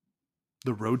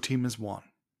 the road team has won,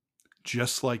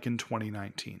 just like in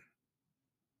 2019.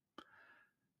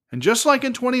 And just like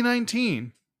in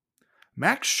 2019,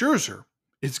 Max Scherzer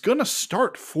is going to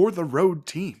start for the road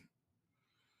team.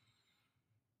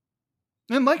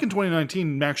 And like in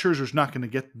 2019, Max Scherzer's not going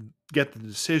to get the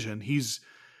decision. He's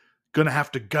going to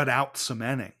have to gut out some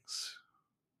innings.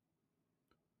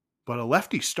 But a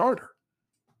lefty starter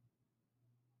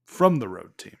from the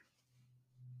road team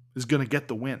is going to get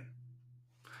the win.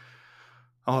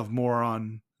 I'll have more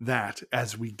on that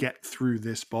as we get through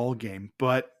this ball game.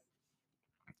 But,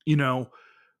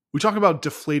 we talk about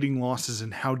deflating losses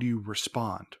and how do you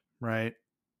respond, right?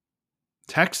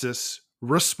 Texas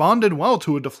responded well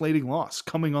to a deflating loss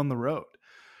coming on the road,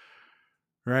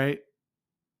 right?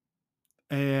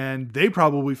 And they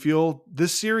probably feel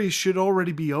this series should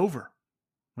already be over,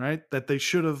 right? That they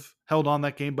should have held on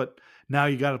that game, but now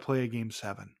you got to play a Game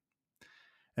 7.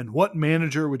 And what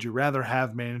manager would you rather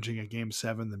have managing a Game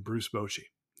 7 than Bruce Bochy?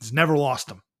 He's never lost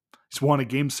them. He's won a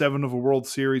Game 7 of a World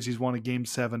Series. He's won a Game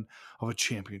 7 of a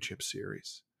championship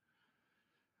series.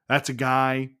 That's a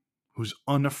guy who's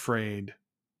unafraid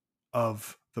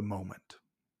of the moment.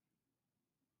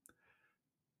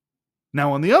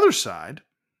 Now, on the other side,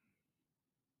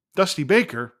 Dusty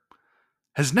Baker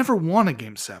has never won a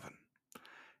Game 7.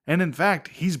 And in fact,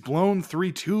 he's blown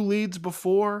 3-2 leads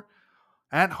before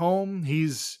at home.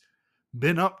 He's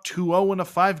been up 2-0 in a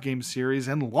 5-game series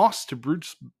and lost to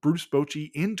Bruce Bochy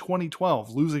in 2012,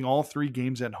 losing all 3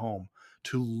 games at home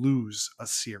to lose a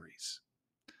series.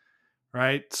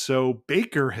 Right? So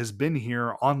Baker has been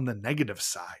here on the negative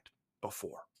side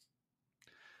before.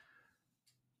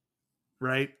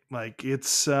 Right? Like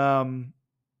it's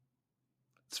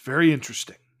very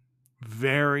interesting.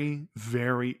 Very,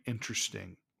 very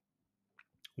interesting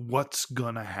what's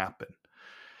going to happen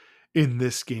in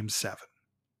this Game 7.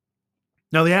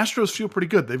 Now, the Astros feel pretty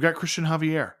good. They've got Christian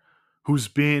Javier, who's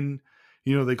been,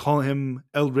 they call him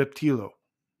El Reptilo,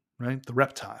 right? The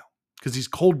reptile, because he's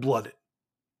cold-blooded,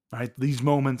 right? These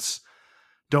moments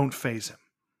don't faze him.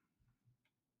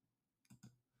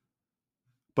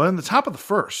 But in the top of the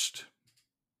first,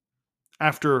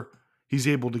 after he's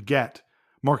able to get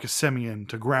Marcus Semien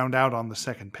to ground out on the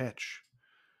second pitch,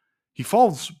 he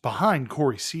falls behind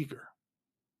Corey Seager.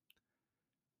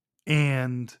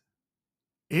 And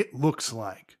it looks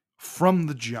like, from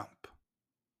the jump,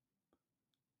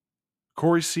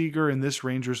 Corey Seager in this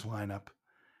Rangers lineup,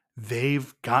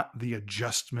 they've got the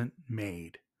adjustment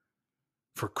made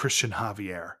for Christian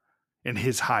Javier and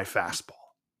his high fastball.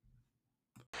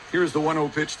 Here's the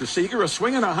 1-0 pitch to Seager. A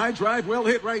swing and a high drive, well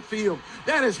hit right field.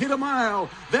 That has hit a mile.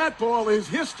 That ball is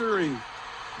history.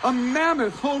 A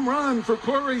mammoth home run for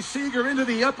Corey Seager into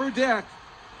the upper deck.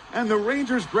 And the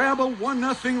Rangers grab a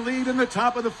 1-0 lead in the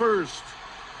top of the first.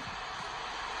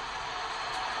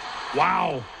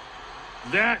 Wow.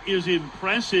 That is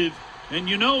impressive. And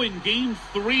in Game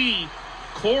 3,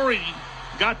 Corey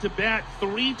got to bat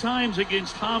 3 times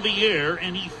against Javier,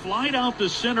 and he flied out to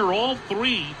center all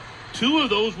 3. 2 of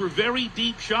those were very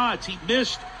deep shots. He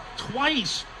missed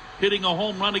twice hitting a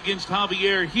home run against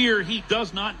Javier. Here, he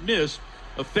does not miss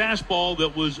a fastball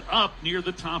that was up near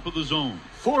the top of the zone.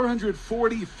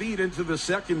 440 feet into the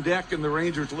second deck, and the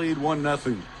Rangers lead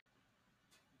 1-0.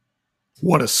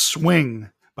 What a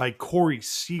swing by Corey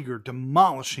Seager,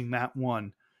 demolishing that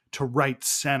one to right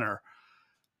center.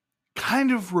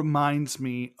 Kind of reminds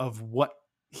me of what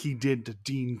he did to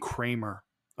Dean Kramer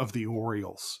of the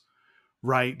Orioles,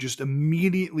 right? Just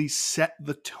immediately set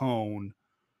the tone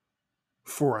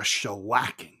for a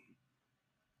shellacking.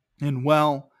 And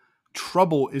well,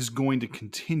 trouble is going to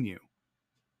continue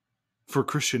for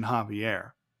Christian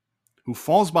Javier, who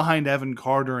falls behind Evan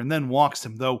Carter and then walks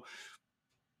him, though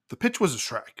the pitch was a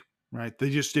strike, right? They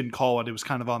just didn't call it. It was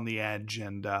kind of on the edge,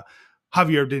 and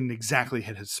Javier didn't exactly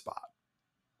hit his spot.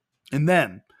 And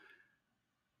then,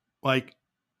 like,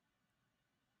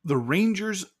 the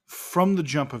Rangers, from the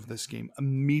jump of this game,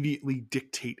 immediately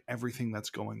dictate everything that's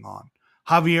going on.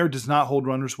 Javier does not hold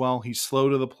runners well. He's slow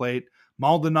to the plate.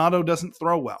 Maldonado doesn't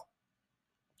throw well.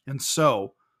 And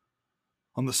so,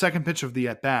 on the second pitch of the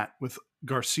at-bat with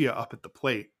Garcia up at the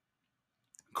plate,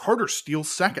 Carter steals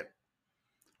second,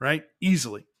 right?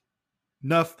 Easily.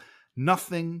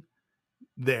 Nothing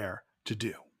there to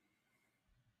do.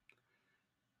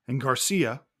 And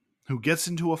Garcia, who gets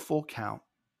into a full count,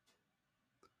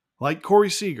 like Corey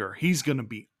Seager, he's going to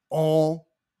be all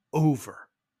over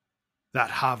that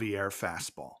Javier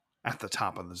fastball at the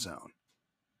top of the zone.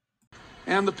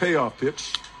 And the payoff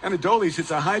pitch. And Adolis hits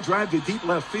a high drive to deep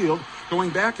left field. Going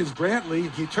back is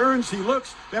Brantley. He turns, he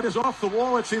looks. That is off the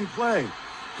wall. It's in play.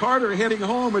 Carter heading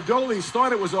home. Adolis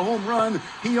thought it was a home run.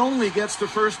 He only gets to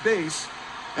first base.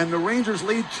 And the Rangers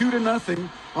lead 2-0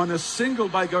 on a single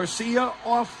by Garcia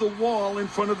off the wall in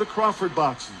front of the Crawford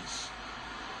boxes.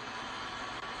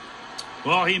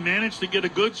 Well, he managed to get a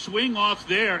good swing off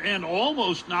there and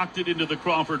almost knocked it into the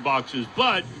Crawford boxes,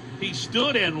 but he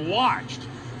stood and watched,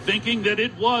 thinking that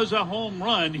it was a home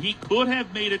run. He could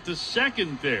have made it to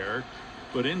second there,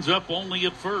 but ends up only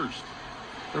at first.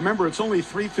 Remember, it's only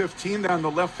 315 down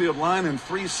the left field line and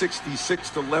 366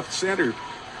 to left center.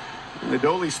 And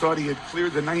Adolis thought he had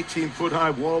cleared the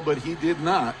 19-foot-high wall, but he did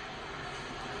not.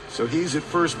 So he's at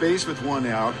first base with one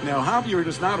out. Now, Javier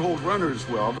does not hold runners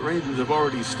well. The Rangers have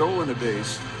already stolen a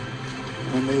base,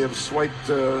 and they have swiped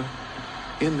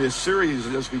in this series,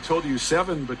 as we told you,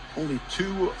 7, but only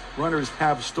 2 runners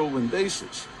have stolen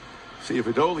bases. See if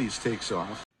Adolis takes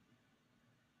off.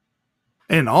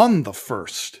 And on the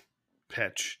first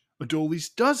pitch, Adolis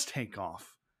does take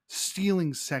off,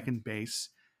 stealing second base,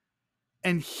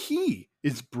 and he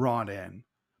is brought in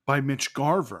by Mitch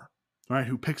Garver, right,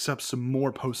 who picks up some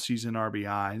more postseason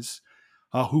RBIs,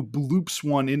 who bloops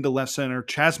one into left center.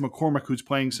 Chas McCormick, who's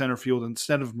playing center field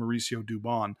instead of Mauricio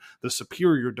Dubon, the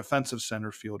superior defensive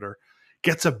center fielder,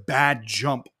 gets a bad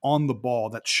jump on the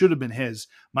ball that should have been his.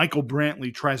 Michael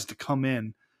Brantley tries to come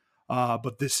in,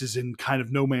 but this is in kind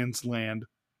of no man's land.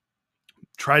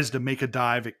 Tries to make a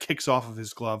dive. It kicks off of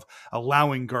his glove,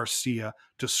 allowing Garcia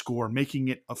to score, making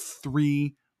it a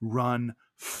 3-run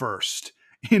first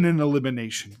in an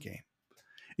elimination game.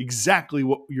 Exactly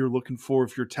what you're looking for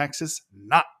if you're Texas,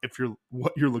 not if you're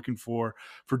what you're looking for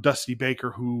Dusty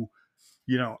Baker, who,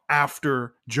 you know,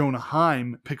 after Jonah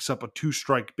Heim picks up a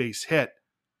 2-strike base hit,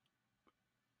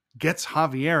 gets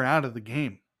Javier out of the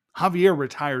game. Javier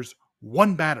retires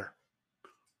one batter,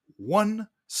 one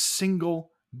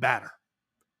single batter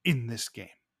in this game.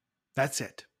 That's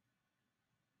it.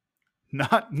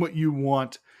 Not what you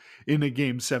want in a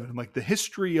game 7. Like the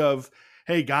history of,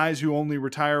 hey, guys who only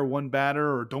retire one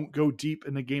batter or don't go deep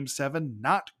in a game 7,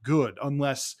 not good,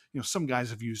 unless, you know, some guys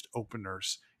have used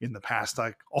openers in the past,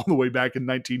 like all the way back in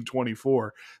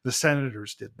 1924. The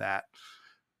Senators did that,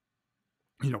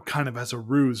 you know, kind of as a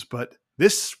ruse, but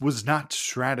this was not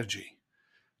strategy.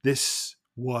 This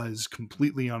was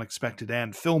completely unexpected,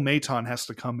 and Phil Maton has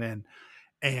to come in,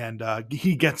 and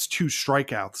he gets 2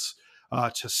 strikeouts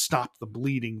to stop the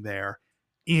bleeding there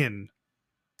in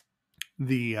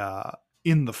the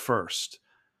first.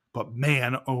 But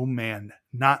man, oh man,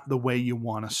 not the way you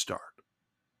want to start.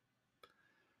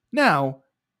 Now,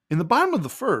 in the bottom of the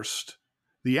first,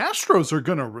 the Astros are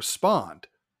going to respond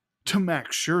to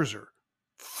Max Scherzer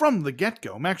from the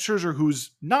get-go. Max Scherzer, who's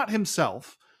not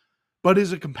himself, but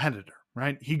is a competitor,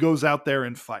 right? He goes out there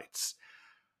and fights.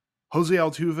 Jose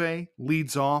Altuve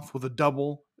leads off with a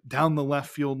double down the left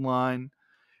field line.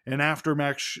 And after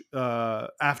Alex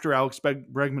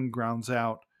Bregman grounds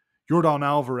out, Yordan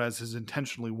Alvarez is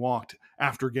intentionally walked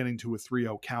after getting to a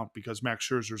 3-0 count because Max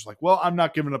Scherzer's like, well, I'm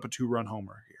not giving up a 2-run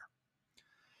homer here.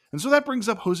 And so that brings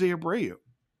up Jose Abreu,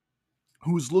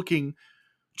 who's looking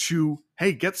to,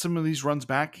 hey, get some of these runs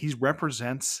back. He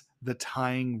represents the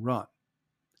tying run.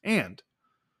 And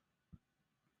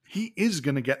he is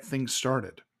going to get things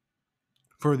started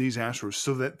for these Astros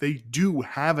so that they do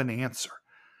have an answer.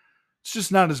 It's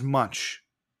just not as much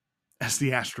as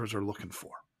the Astros are looking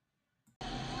for.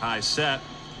 High set.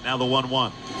 Now the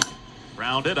 1-1.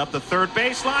 Rounded up the third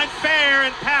baseline. Fair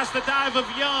and past the dive of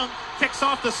Young. Kicks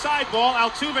off the sidewall.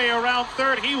 Altuve around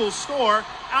third. He will score.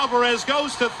 Alvarez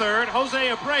goes to third. Jose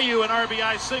Abreu an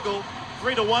RBI single.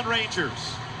 3-1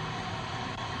 Rangers.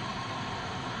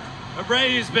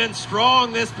 Abreu's been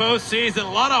strong this postseason.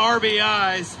 A lot of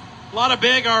RBIs. A lot of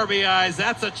big RBIs.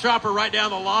 That's a chopper right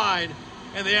down the line.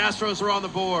 And the Astros are on the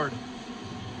board.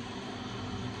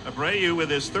 Abreu with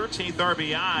his 13th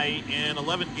RBI in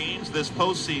 11 games this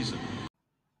postseason.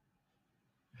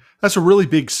 That's a really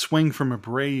big swing from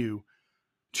Abreu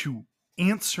to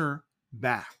answer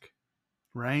back,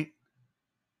 right?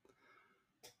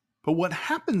 But what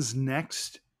happens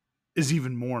next is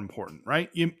even more important, right?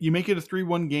 You make it a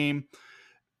 3-1 game.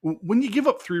 When you give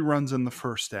up 3 runs in the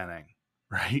first inning,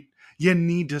 right, you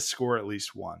need to score at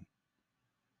least one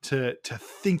to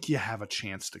think you have a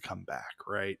chance to come back,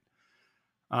 right?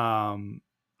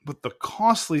 But the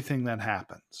costly thing that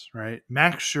happens, right?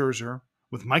 Max Scherzer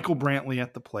with Michael Brantley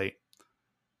at the plate,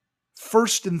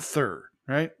 first and third,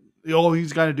 right? All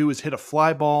he's got to do is hit a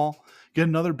fly ball, get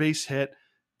another base hit,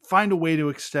 find a way to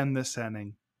extend this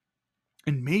inning,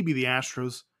 and maybe the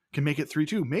Astros can make it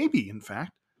 3-2. Maybe, in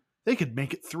fact, they could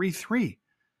make it 3-3.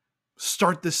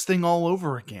 Start this thing all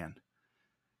over again.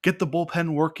 Get the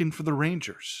bullpen working for the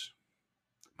Rangers.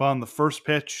 But on the first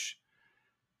pitch,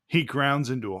 he grounds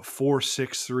into a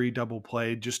 4-6-3 double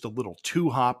play, just a little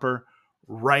two-hopper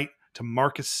right to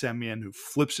Marcus Semien, who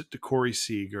flips it to Corey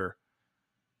Seager.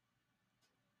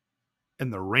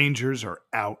 And the Rangers are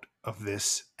out of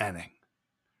this inning.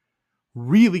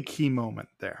 Really key moment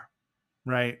there,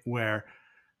 right? Where,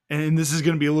 and this is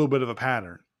going to be a little bit of a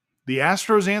pattern. The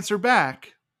Astros answer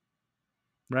back,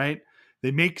 right?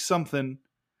 They make something,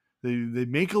 they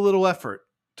make a little effort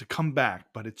to come back,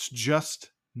 but it's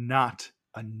just not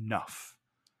enough.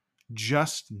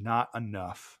 Just not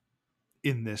enough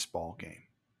in this ball game.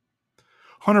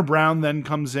 Hunter Brown then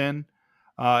comes in,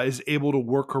 is able to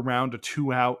work around a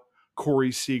 2-out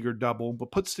Corey Seager double,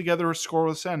 but puts together a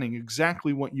scoreless inning,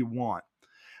 exactly what you want.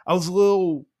 I was a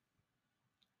little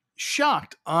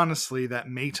shocked, honestly, that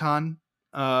Maton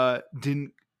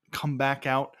didn't come back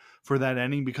out for that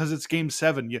inning because it's Game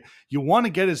 7. You want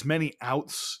to get as many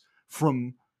outs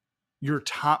from your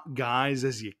top guys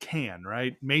as you can,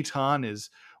 right? Maton is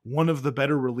one of the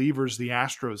better relievers the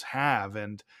Astros have,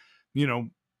 and, you know,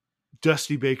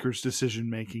 Dusty Baker's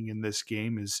decision-making in this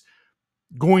game is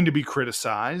going to be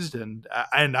criticized, and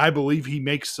I believe he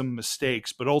makes some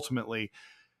mistakes, but ultimately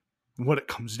what it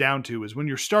comes down to is when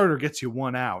your starter gets you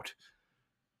one out,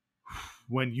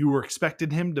 when you were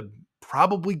expecting him to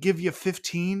probably give you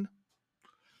 15,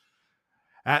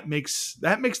 that makes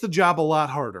the job a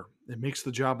lot harder. It makes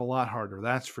the job a lot harder,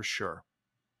 that's for sure.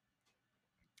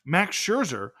 Max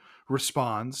Scherzer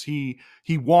responds. He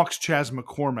walks Chas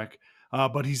McCormick,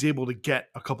 but he's able to get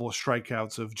a couple of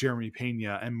strikeouts of Jeremy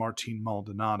Pena and Martin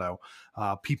Maldonado.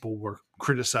 People were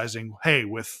criticizing, hey,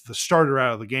 with the starter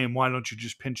out of the game, why don't you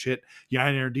just pinch hit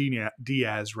Yainer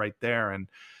Diaz right there? And,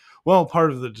 well,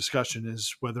 part of the discussion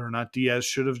is whether or not Diaz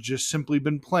should have just simply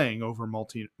been playing over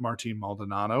Martin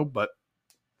Maldonado. But,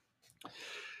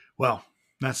 well,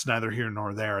 that's neither here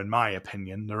nor there, in my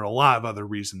opinion. There are a lot of other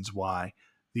reasons why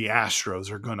the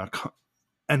Astros are going to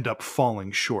end up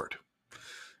falling short.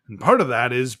 And part of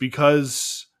that is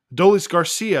because Adolis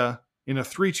Garcia, in a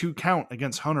 3-2 count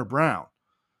against Hunter Brown,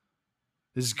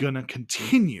 is going to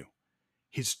continue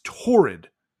his torrid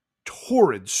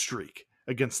streak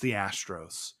against the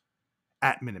Astros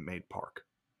at Minute Maid Park.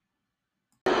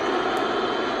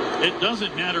 It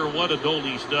doesn't matter what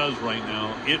Adolis does right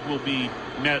now. It will be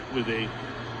met with a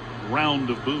round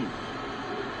of boos.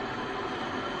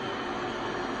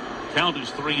 Count is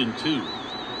 3-2.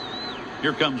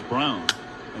 Here comes Brown.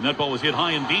 And that ball was hit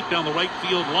high and deep down the right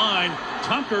field line.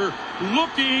 Tucker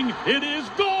looking. It is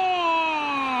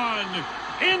gone!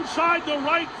 Inside the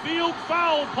right field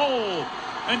foul pole.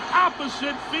 An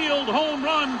opposite field home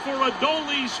run for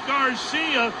Adolis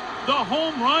Garcia. The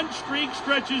home run streak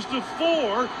stretches to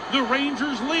 4. The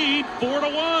Rangers lead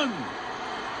 4-1.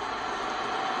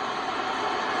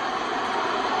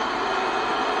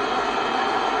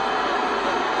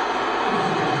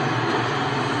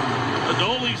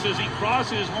 Adolis, as he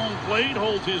crosses home plate,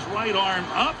 holds his right arm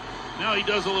up. Now he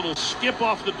does a little skip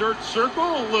off the dirt circle,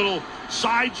 a little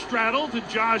side straddle to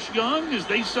Josh Young as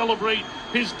they celebrate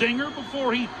his dinger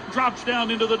before he drops down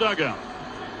into the dugout.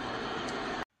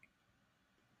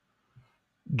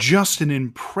 Just an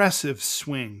impressive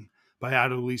swing by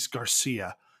Adolis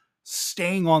Garcia,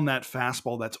 staying on that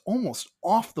fastball that's almost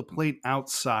off the plate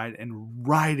outside and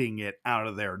riding it out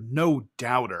of there. No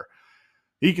doubter.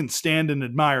 He can stand and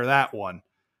admire that one.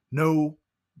 No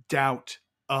doubt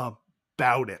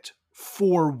about it.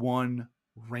 4-1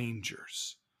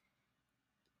 Rangers.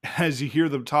 As you hear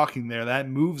them talking there, that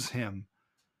moves him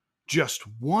just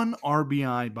one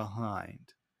RBI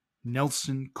behind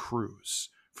Nelson Cruz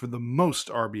for the most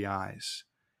RBIs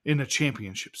in a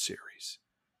championship series.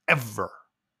 Ever.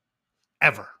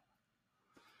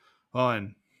 Oh,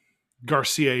 and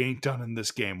Garcia ain't done in this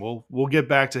game. We'll get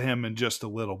back to him in just a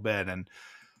little bit. And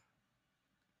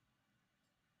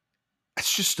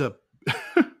it's just a...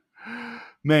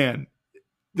 Man,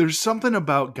 there's something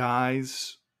about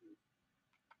guys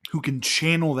who can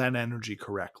channel that energy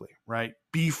correctly, right?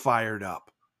 Be fired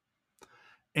up.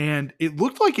 And it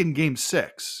looked like in Game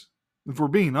 6, if we're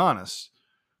being honest,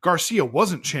 Garcia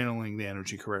wasn't channeling the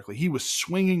energy correctly. He was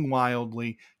swinging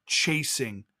wildly,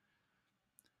 chasing,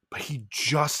 but he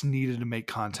just needed to make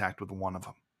contact with one of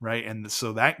them, right? And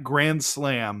so that grand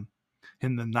slam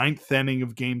in the 9th inning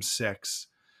of Game 6,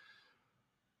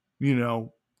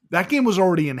 that game was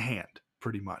already in hand,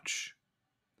 pretty much.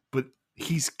 But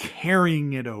he's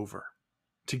carrying it over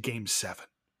to Game 7.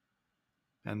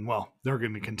 And, well, they're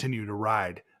going to continue to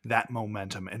ride that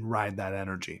momentum and ride that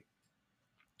energy.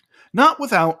 Not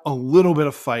without a little bit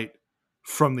of fight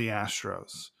from the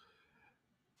Astros.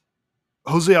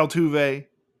 Jose Altuve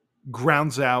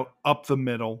grounds out up the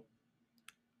middle.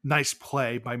 Nice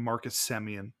play by Marcus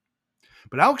Semien.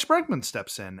 But Alex Bregman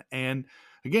steps in. And,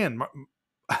 again,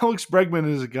 Alex Bregman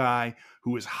is a guy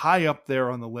who is high up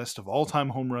there on the list of all-time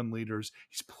home run leaders.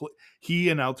 He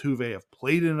and Altuve have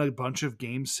played in a bunch of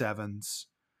Game 7s.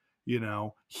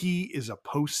 He is a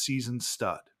postseason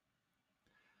stud.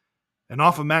 And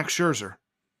off of Max Scherzer,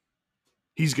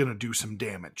 he's going to do some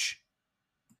damage.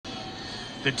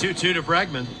 The 2-2 to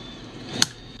Bregman.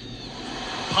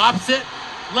 Pops it,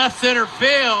 left center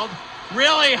field,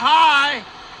 really high,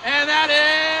 and that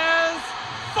is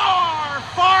far,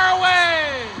 far away.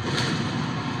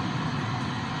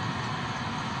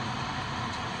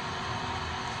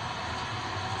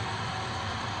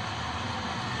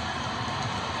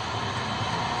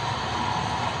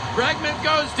 Bregman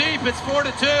goes deep. It's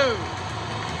 4-2.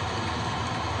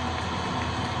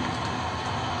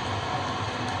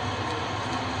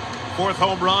 Fourth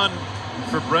home run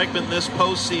for Bregman this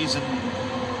postseason,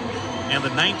 and the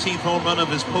 19th home run of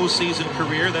his postseason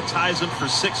career. That ties him for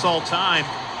 6 all-time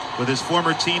with his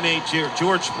former teammate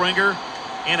George Springer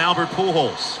and Albert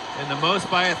Pujols. And the most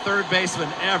by a third baseman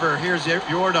ever. Here's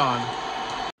Jordan.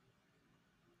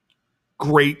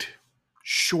 Great,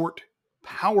 short,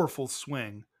 powerful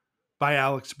swing by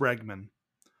Alex Bregman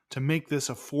to make this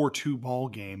a 4-2 ball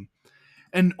game.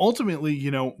 And ultimately,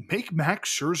 make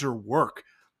Max Scherzer work.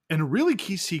 And a really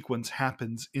key sequence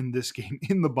happens in this game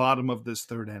in the bottom of this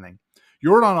 3rd inning.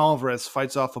 Yordan Alvarez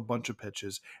fights off a bunch of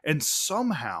pitches and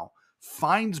somehow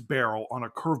finds Barrel on a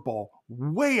curveball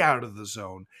way out of the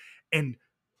zone and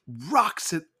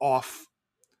rocks it off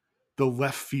the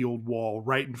left field wall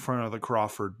right in front of the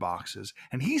Crawford boxes.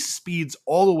 And he speeds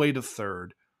all the way to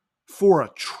 3rd for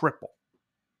a triple,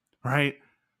 right?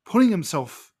 Putting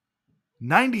himself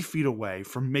 90 feet away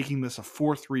from making this a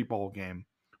 4-3 ball game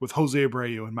with Jose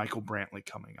Abreu and Michael Brantley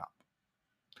coming up.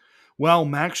 Well,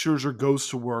 Max Scherzer goes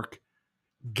to work,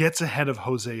 gets ahead of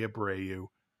Jose Abreu,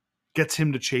 gets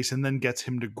him to chase, and then gets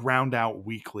him to ground out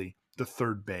weakly to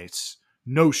 3rd base.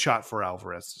 No shot for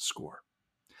Alvarez to score.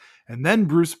 And then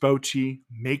Bruce Bochy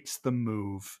makes the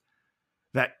move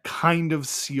that kind of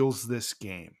seals this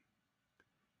game.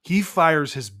 He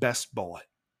fires his best bullet.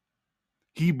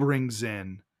 He brings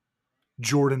in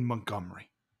Jordan Montgomery.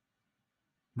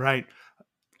 Right?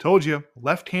 Told you,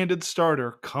 left-handed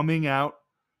starter coming out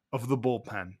of the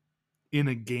bullpen in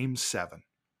a Game 7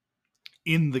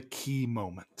 in the key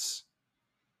moments.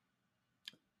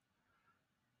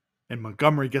 And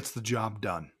Montgomery gets the job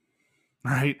done.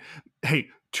 Right? Hey,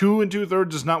 2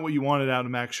 2/3 is not what you wanted out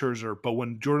of Max Scherzer, but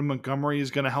when Jordan Montgomery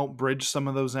is going to help bridge some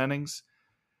of those innings,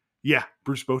 yeah,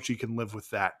 Bruce Bochy can live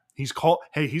with that. He's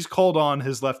called on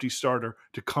his lefty starter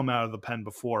to come out of the pen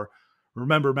before.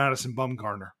 Remember Madison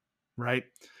Bumgarner, right?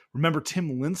 Remember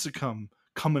Tim Lincecum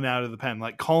coming out of the pen,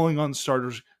 like calling on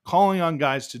starters, calling on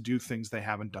guys to do things they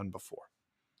haven't done before,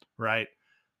 right?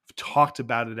 I've talked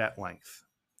about it at length.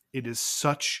 It is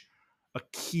such a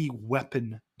key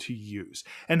weapon to use.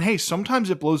 And hey, sometimes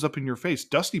it blows up in your face.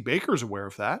 Dusty Baker's aware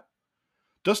of that.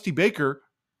 Dusty Baker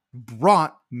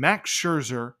brought Max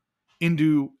Scherzer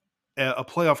into a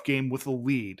playoff game with a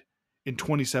lead in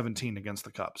 2017 against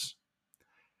the Cubs.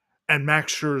 And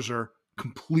Max Scherzer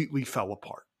completely fell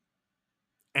apart.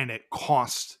 And it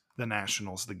cost the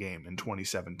Nationals the game in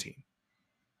 2017.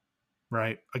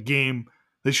 Right? A game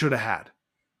they should have had.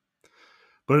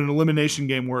 But an elimination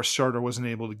game where a starter wasn't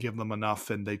able to give them enough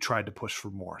and they tried to push for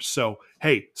more. So,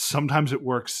 hey, sometimes it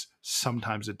works,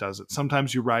 sometimes it doesn't.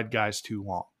 Sometimes you ride guys too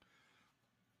long.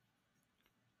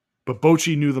 But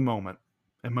Bochy knew the moment,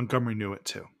 and Montgomery knew it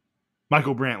too.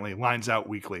 Michael Brantley lines out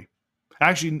weakly.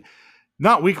 Actually,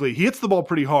 not weakly. He hits the ball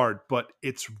pretty hard, but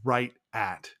it's right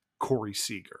at Corey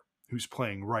Seager, who's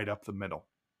playing right up the middle.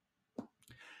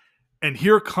 And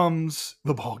here comes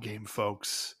the ball game,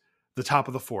 folks. The top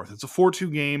of the fourth. It's a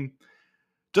 4-2 game.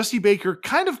 Dusty Baker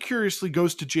kind of curiously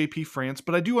goes to JP France,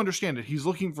 but I do understand it. He's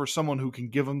looking for someone who can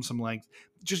give him some length.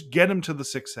 Just get him to the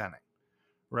 6th inning,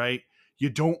 right? You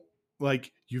don't,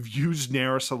 like, you've used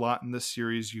Neris a lot in this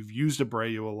series. You've used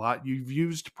Abreu a lot. You've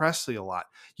used Presley a lot.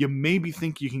 You maybe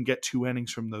think you can get 2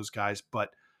 innings from those guys, but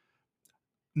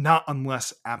not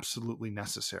unless absolutely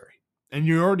necessary. And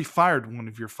you already fired one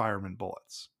of your fireman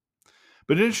bullets.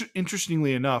 But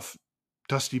interestingly enough,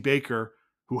 Dusty Baker,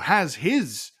 who has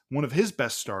one of his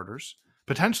best starters,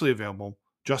 potentially available,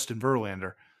 Justin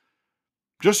Verlander.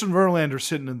 Justin Verlander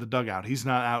sitting in the dugout. He's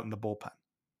not out in the bullpen,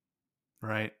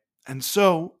 right? And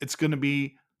so it's going to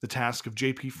be the task of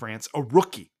JP France, a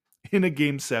rookie in a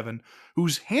Game 7,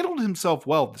 who's handled himself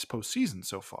well this postseason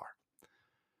so far.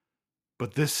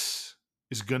 But this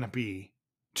is going to be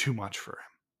too much for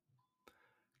him.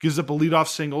 Gives up a leadoff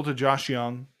single to Josh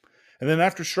Young. And then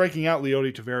after striking out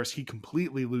Leody Taveras, he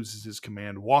completely loses his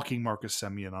command, walking Marcus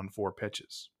Semien on 4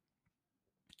 pitches.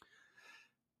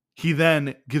 He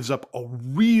then gives up a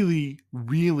really,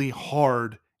 really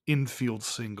hard infield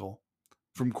single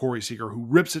from Corey Seager, who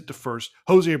rips it to first.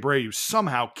 Jose Abreu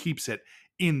somehow keeps it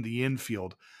in the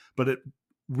infield, but it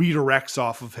redirects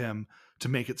off of him to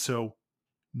make it so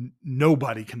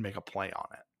nobody can make a play on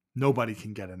it. Nobody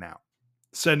can get an out.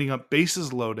 Setting up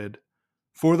bases loaded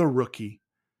for the rookie,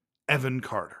 Evan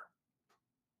Carter.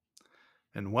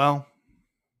 And well,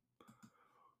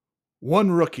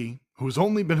 one rookie who's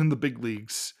only been in the big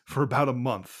leagues for about a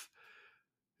month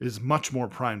is much more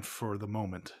primed for the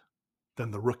moment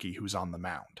than the rookie who's on the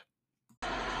mound.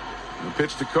 The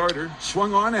pitch to Carter,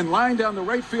 swung on and lined down the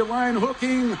right field line,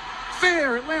 hooking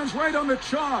fair. It lands right on the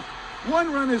chalk.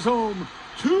 1 run is home.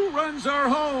 2 runs are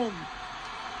home.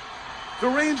 The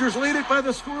Rangers lead it by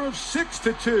the score of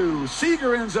 6-2.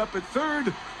 Seager ends up at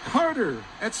third. Carter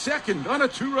at second on a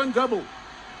 2-run double.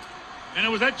 And it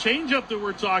was that changeup that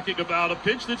we're talking about, a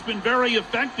pitch that's been very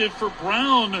effective for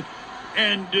Brown.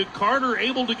 And Carter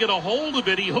able to get a hold of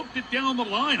it. He hooked it down the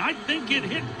line. I think it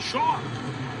hit chalk.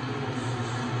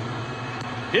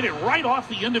 Hit it right off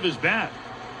the end of his bat.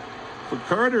 For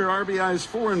Carter, RBIs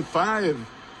 4 and 5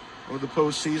 over the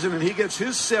postseason, and he gets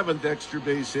his 7th extra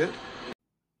base hit.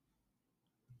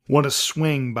 What a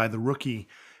swing by the rookie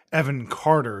Evan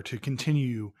Carter to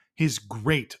continue his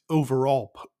great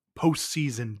overall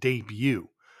postseason debut,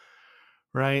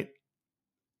 right?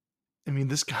 I mean,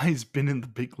 this guy's been in the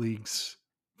big leagues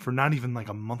for not even like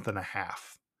a month and a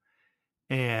half,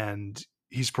 and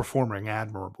he's performing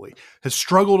admirably. Has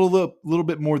struggled a little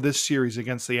bit more this series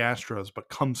against the Astros, but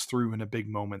comes through in a big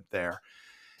moment there.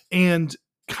 And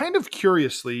kind of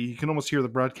curiously, you can almost hear the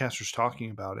broadcasters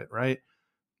talking about it, right?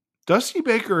 Dusty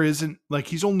Baker isn't like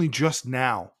he's only just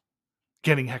now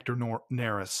getting Hector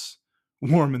Neris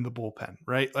warm in the bullpen,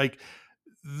 right? Like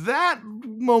that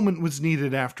moment was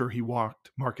needed after he walked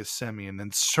Marcus Semien,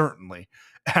 and certainly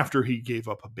after he gave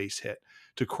up a base hit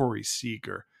to Corey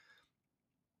Seager.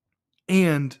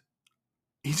 And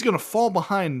he's going to fall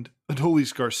behind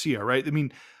Adolis Garcia, right? I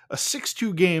mean, a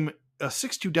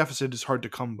 6-2 deficit is hard to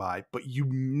come by, but you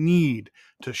need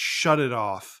to shut it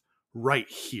off right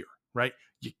here, right?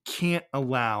 You can't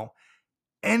allow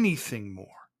anything more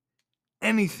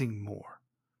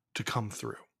to come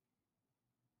through.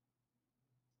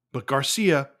 But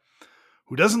Garcia,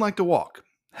 who doesn't like to walk,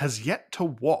 has yet to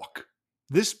walk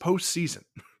this postseason,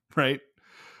 right?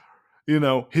 You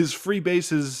know, his free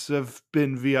bases have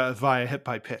been via hit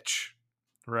by pitch,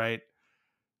 right?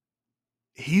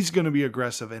 He's going to be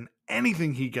aggressive, and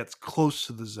anything he gets close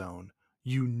to the zone,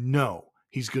 you know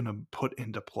he's going to put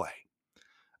into play.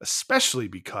 Especially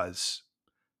because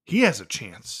he has a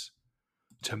chance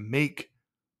to make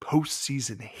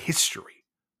postseason history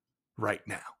right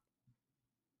now.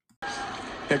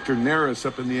 Hector Neris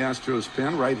up in the Astros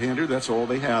pen, right-hander. That's all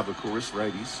they have, of course,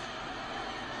 righties.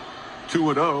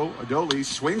 2-0. Adolis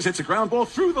swings. It's a ground ball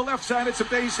through the left side. It's a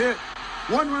base hit.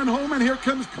 1 run home, and here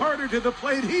comes Carter to the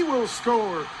plate. He will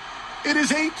score. It is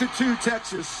 8-2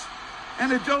 Texas.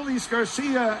 And Adolis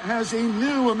Garcia has a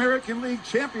new American League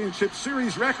Championship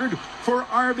Series record for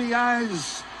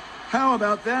RBIs. How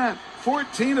about that?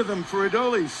 14 of them for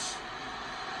Adolis.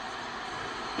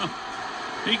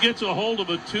 He gets a hold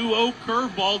of a 2-0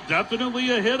 curveball,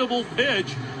 definitely a hittable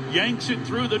pitch. Yanks it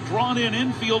through the drawn-in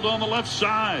infield on the left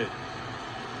side.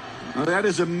 Now that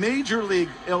is a Major League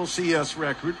LCS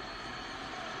record.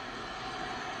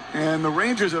 And the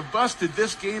Rangers have busted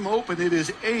this game open. It is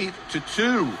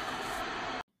 8-2.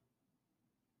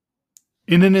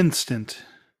 In an instant,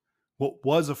 what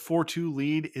was a 4-2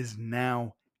 lead is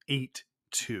now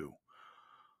 8-2.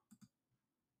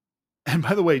 And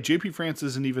by the way, JP France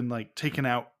isn't even like taken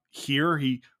out here.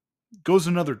 He goes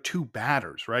another 2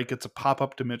 batters, right? Gets a pop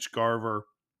up to Mitch Garver.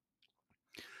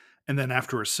 And then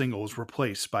after a single is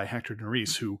replaced by Hector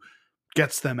Neris, who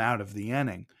gets them out of the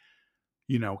inning,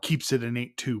 keeps it an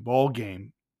 8-2 ball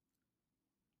game.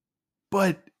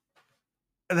 But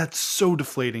that's so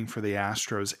deflating for the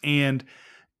Astros. And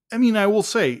I mean, I will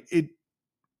say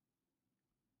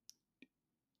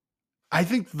I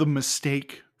think the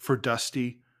mistake for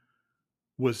Dusty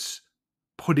was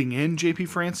putting in JP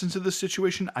France into this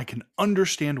situation. I can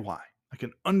understand why. I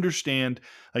can understand,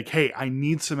 like, hey, I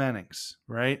need some innings,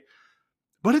 right?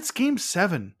 But it's game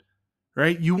 7,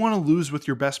 right? You want to lose with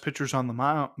your best pitchers on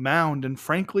the mound. And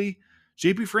frankly,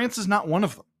 JP France is not one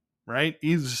of them, right?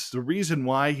 He's the reason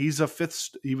why he was a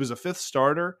 5th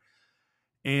starter.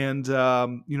 And,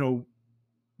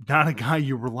 not a guy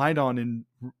you relied on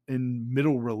in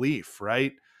middle relief,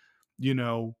 right?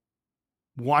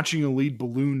 Watching a lead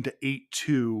balloon to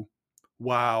 8-2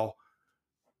 while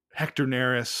Hector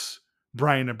Neris,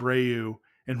 Brian Abreu,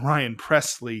 and Ryan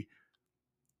Presley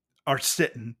are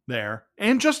sitting there.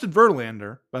 And Justin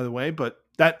Verlander, by the way, but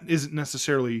that isn't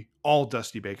necessarily all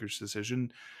Dusty Baker's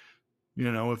decision.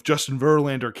 If Justin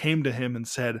Verlander came to him and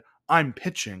said, I'm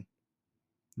pitching,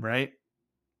 right?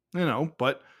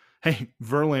 But hey,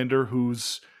 Verlander,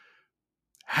 who's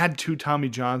had 2 Tommy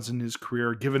Johns in his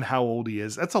career, given how old he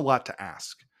is, that's a lot to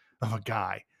ask of a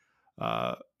guy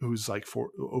who's like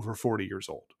over 40 years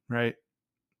old, right?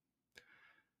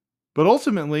 But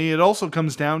ultimately, it also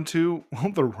comes down to,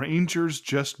 the Rangers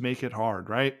just make it hard,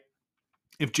 right?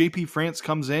 If JP France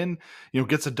comes in,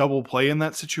 gets a double play in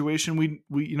that situation,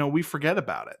 we forget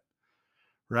about it,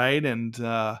 right? And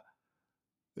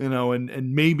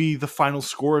and maybe the final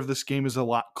score of this game is a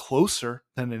lot closer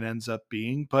than it ends up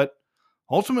being, but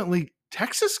ultimately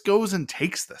Texas goes and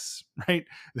takes this, right?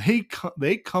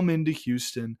 They come into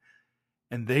Houston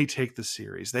and they take the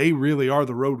series. They really are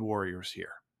the road warriors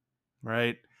here,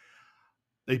 right?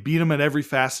 They beat them at every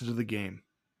facet of the game.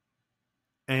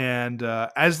 And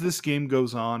as this game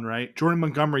goes on, right, Jordan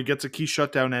Montgomery gets a key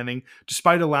shutdown inning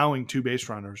despite allowing 2 base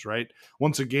runners, right?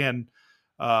 Once again,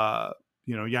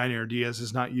 Yainer Diaz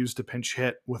is not used to pinch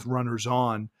hit with runners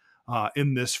on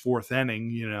in this 4th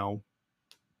inning,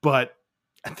 but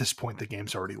at this point, the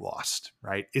game's already lost,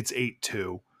 right? It's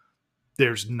 8-2.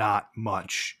 There's not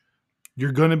much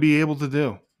you're going to be able to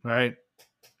do, right?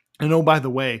 And oh, by the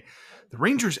way, the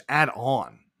Rangers add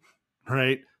on,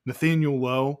 right? Nathaniel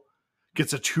Lowe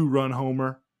gets a 2-run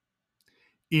homer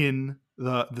in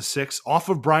the 6th off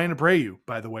of Brian Abreu,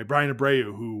 by the way. Brian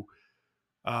Abreu, who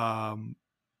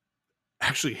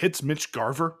actually hits Mitch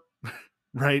Garver,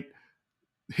 right?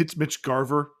 Hits Mitch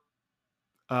Garver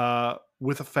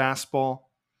with a fastball,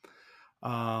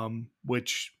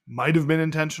 which might have been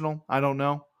intentional. I don't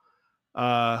know.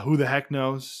 Who the heck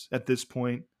knows at this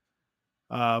point?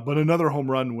 But another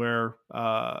home run where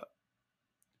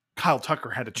Kyle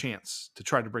Tucker had a chance to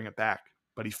try to bring it back,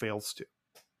 but he fails to.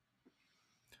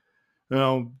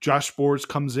 Josh Sborz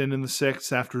comes in the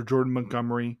 6th after Jordan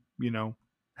Montgomery,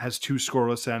 has 2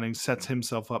 scoreless innings, sets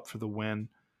himself up for the win.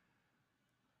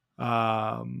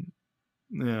 Yordan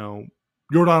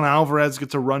Alvarez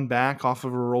gets a run back off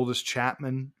of Aroldis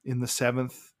Chapman in the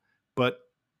 7th, but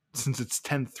since it's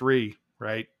 10-3,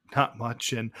 right, not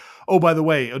much. And, oh, by the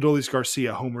way, Adolis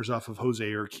Garcia homers off of Jose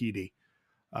Urquidy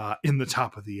in the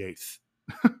top of the 8th.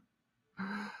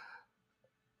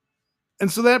 And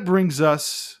so that brings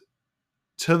us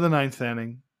to the 9th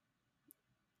inning,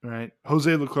 right?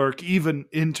 Jose Leclerc, even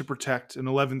in to protect an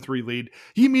 11-3 lead.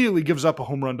 He immediately gives up a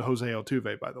home run to Jose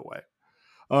Altuve, by the way.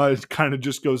 It kind of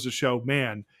just goes to show,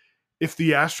 man, if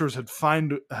the Astros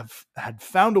had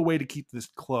found a way to keep this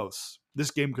close,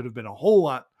 this game could have been a whole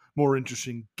lot more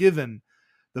interesting given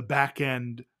the back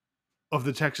end of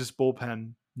the Texas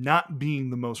bullpen not being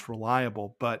the most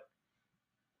reliable. But,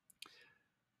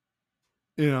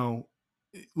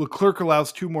 Leclerc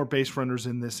allows 2 more base runners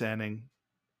in this inning.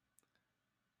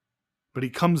 But he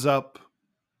comes up,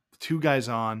 2 guys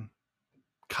on,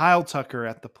 Kyle Tucker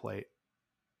at the plate.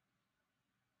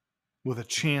 with a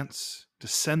chance to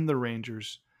send the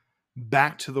Rangers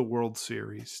back to the World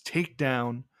Series, take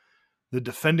down the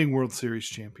defending World Series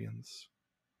champions,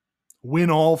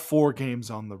 win all 4 games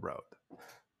on the road.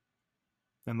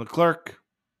 And Leclerc,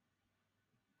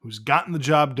 who's gotten the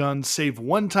job done, save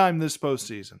one time this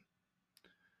postseason,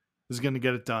 is going to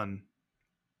get it done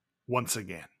once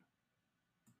again.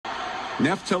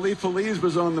 Neftali Feliz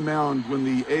was on the mound when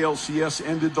the ALCS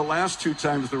ended the last 2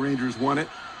 times the Rangers won it.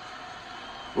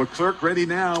 Leclerc ready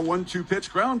now. 1-2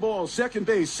 pitch. Ground ball. Second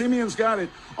base. Simeon's got it.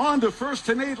 On to first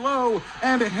to Nate Lowe.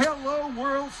 And hello,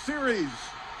 World Series.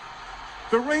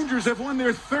 The Rangers have won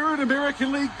their 3rd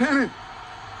American League pennant.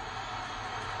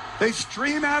 They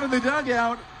stream out of the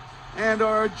dugout and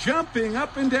are jumping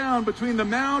up and down between the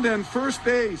mound and first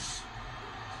base.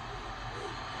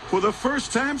 For the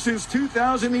first time since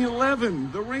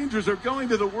 2011, the Rangers are going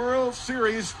to the World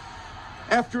Series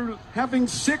after having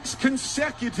 6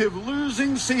 consecutive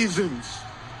losing seasons.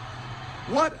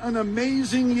 What an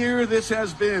amazing year this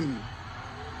has been.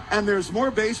 And there's more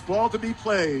baseball to be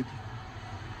played.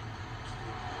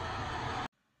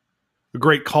 A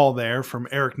great call there from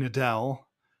Eric Nadel,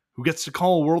 who gets to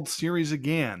call a World Series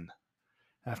again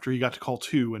after he got to call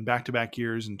 2 in back-to-back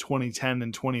years in 2010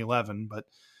 and 2011. But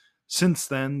since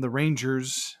then, the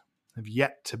Rangers have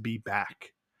yet to be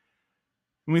back.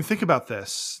 When we think about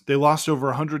this, they lost over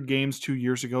 100 games 2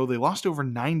 years ago. They lost over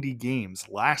 90 games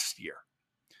last year.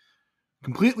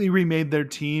 Completely remade their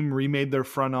team, remade their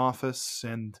front office,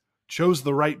 and chose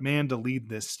the right man to lead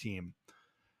this team.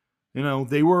 You know,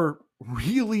 they were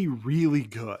really, really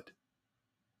good.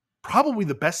 Probably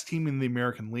the best team in the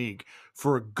American League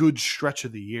for a good stretch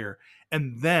of the year.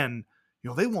 And then, you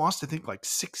know, they lost, I think, like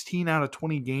 16 out of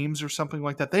 20 games or something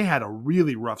like that. They had a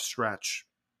really rough stretch,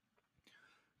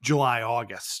 July,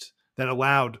 August, that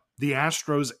allowed the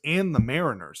Astros and the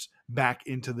Mariners back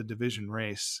into the division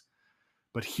race.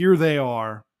 But here they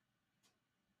are,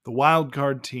 the wild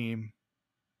card team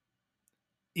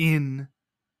in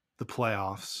the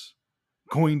playoffs,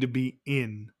 going to be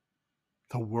in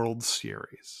the World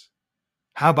Series.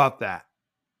 How about that?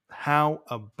 How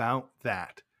about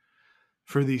that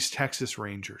for these Texas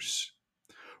Rangers?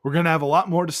 We're going to have a lot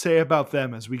more to say about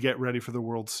them as we get ready for the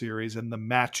World Series and the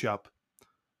matchup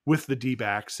with the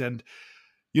D-backs. And,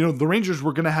 you know, the Rangers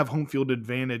were going to have home field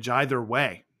advantage either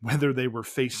way, whether they were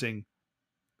facing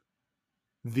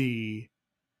the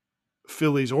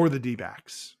Phillies or the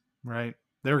D-backs, right?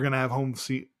 They're going to have home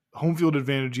field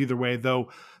advantage either way,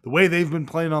 though the way they've been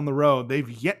playing on the road, they've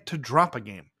yet to drop a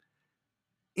game.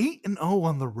 8-0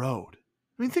 on the road.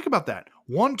 I mean, think about that.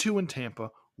 1-2 in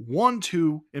Tampa,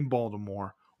 1-2 in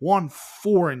Baltimore,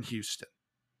 1-4 in Houston.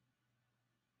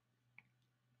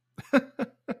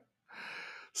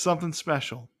 Something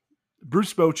special.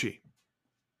 Bruce Bochy,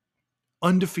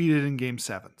 undefeated in Game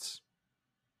 7s.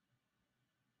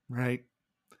 Right?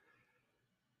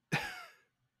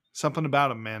 Something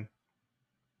about him, man.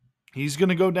 He's going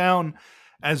to go down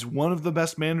as one of the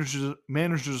best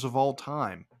managers of all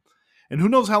time. And who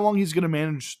knows how long he's going to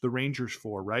manage the Rangers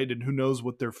for, right? And who knows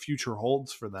what their future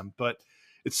holds for them. But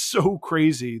it's so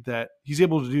crazy that he's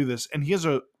able to do this. And he has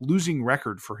a losing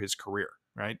record for his career,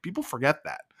 right? People forget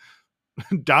that.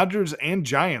 Dodgers and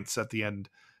Giants at the end,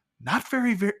 not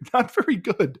very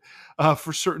good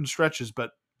for certain stretches.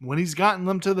 But when he's gotten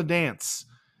them to the dance,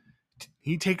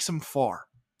 he takes them far.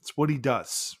 It's what he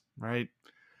does, right?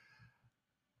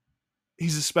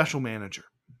 He's a special manager.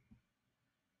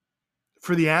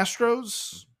 For the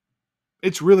Astros,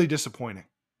 it's really disappointing.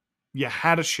 You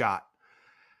had a shot.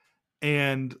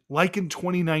 And like in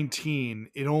 2019,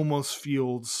 it almost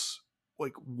feels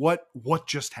like what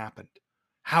just happened?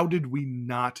 How did we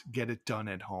not get it done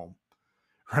at home?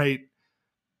 Right?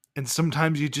 And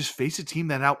sometimes you just face a team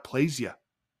that outplays you.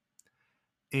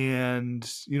 And,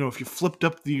 you know, if you flipped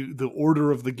up the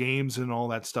order of the games and all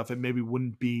that stuff, it maybe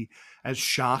wouldn't be as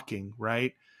shocking,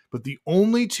 right? But the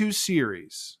only 2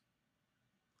 series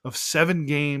of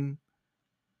 7-game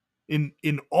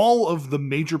in all of the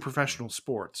major professional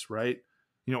sports, right?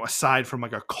 You know, aside from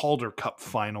like a Calder Cup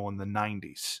final in the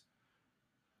 90s.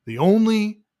 The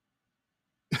only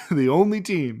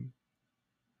team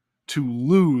to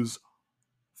lose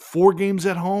 4 games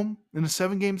at home in a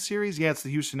 7-game series, yeah, it's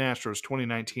the Houston Astros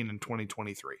 2019 and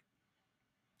 2023.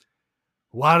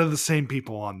 A lot of the same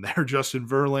people on there. Justin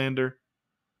Verlander,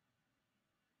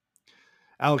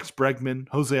 Alex Bregman,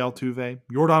 Jose Altuve,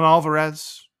 Yordan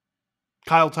Alvarez,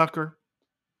 Kyle Tucker,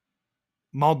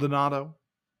 Maldonado,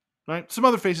 right? Some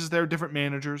other faces there, different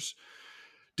managers,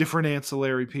 different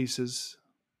ancillary pieces.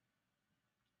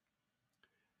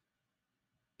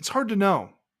 It's hard to know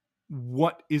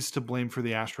what is to blame for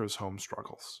the Astros' home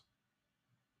struggles.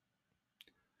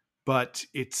 but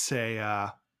it's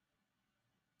a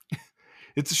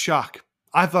shock.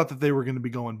 I thought that they were going to be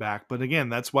going back, but again,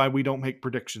 that's why we don't make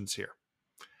predictions here,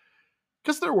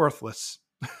 because they're worthless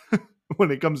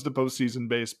when it comes to postseason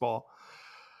baseball.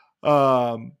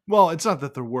 Well, it's not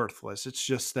that they're worthless. It's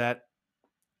just that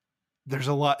there's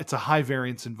a lot. It's a high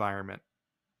variance environment.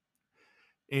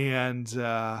 And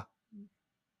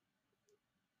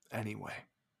anyway,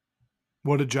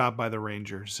 what a job by the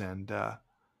Rangers. And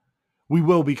we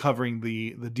will be covering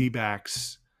the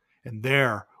D-backs and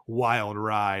their wild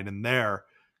ride and their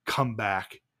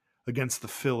comeback against the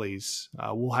Phillies.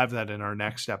 We'll have that in our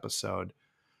next episode.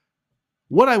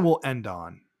 What I will end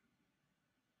on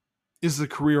is the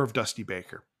career of Dusty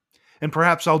Baker. And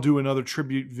perhaps I'll do another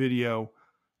tribute video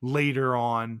later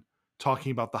on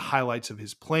talking about the highlights of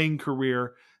his playing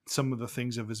career, some of the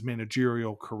things of his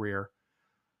managerial career.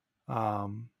 But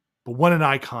what an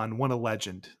icon, what a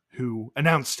legend, who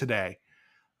announced today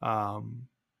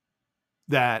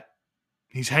that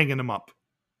he's hanging him up.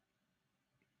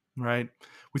 Right?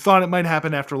 We thought it might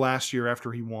happen after last year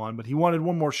after he won, but he wanted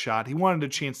one more shot. He wanted a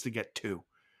chance to get two,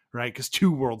 right? Because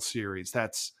 2 World Series,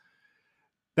 that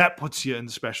puts you in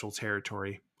special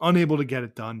territory. Unable to get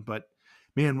it done, but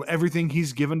man, everything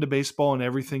he's given to baseball and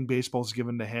everything baseball's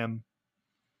given to him.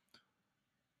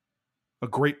 A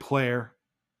great player,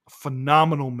 a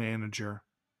phenomenal manager,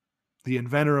 the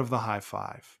inventor of the high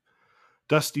five.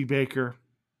 Dusty Baker.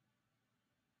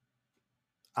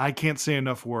 I can't say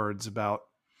enough words about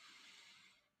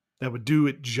that would do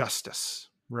it justice,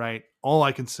 right? All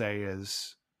I can say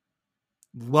is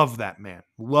love that man.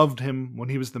 Loved him when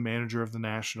he was the manager of the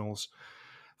Nationals.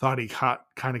 Thought he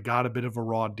kind of got a bit of a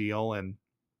raw deal, and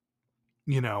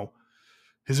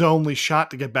his only shot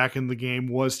to get back in the game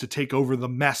was to take over the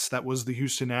mess that was the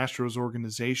Houston Astros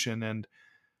organization. And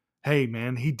hey,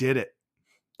 man, he did it.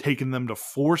 Taking them to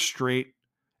 4 straight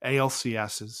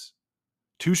ALCSs,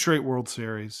 2 straight World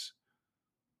Series,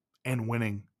 and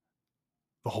winning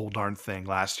the whole darn thing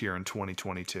last year in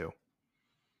 2022.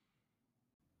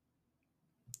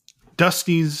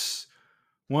 Dusty's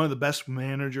one of the best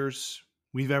managers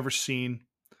we've ever seen.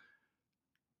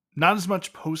 Not as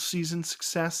much postseason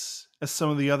success as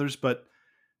some of the others, but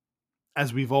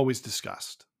as we've always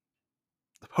discussed,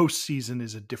 the postseason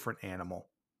is a different animal.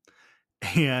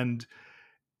 And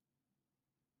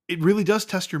it really does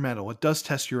test your mettle. It does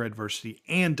test your adversity.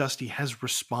 And Dusty has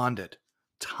responded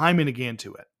time and again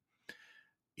to it.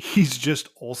 He's just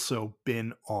also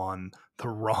been on the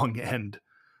wrong end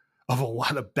of a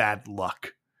lot of bad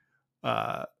luck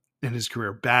in his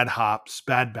career. Bad hops,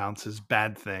 bad bounces,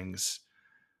 bad things.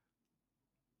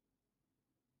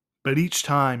 But each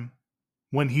time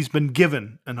when he's been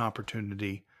given an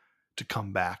opportunity to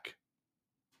come back,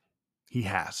 he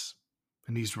has.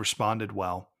 And he's responded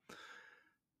well.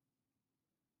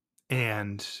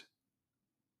 And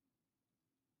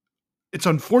it's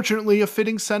unfortunately a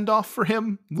fitting send-off for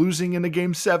him, losing in a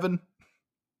Game 7.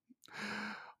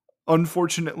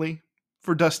 Unfortunately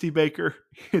for Dusty Baker,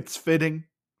 it's fitting.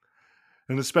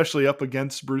 And especially up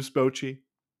against Bruce Bochy.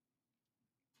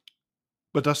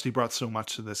 But Dusty brought so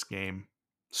much to this game.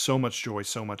 So much joy,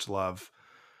 so much love.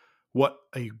 What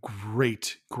a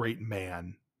great, great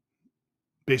man.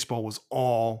 Baseball was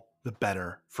all the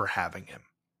better for having him.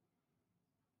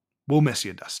 We'll miss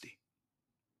you, Dusty.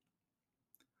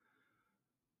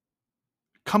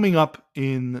 Coming up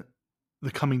in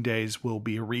the coming days will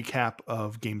be a recap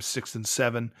of Games 6 and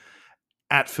 7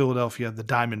 at Philadelphia, the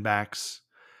Diamondbacks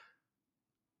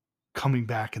coming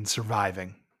back and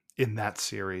surviving in that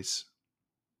series.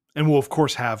 And we'll, of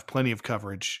course, have plenty of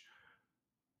coverage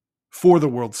for the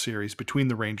World Series between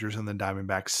the Rangers and the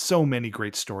Diamondbacks. So many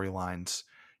great storylines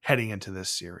heading into this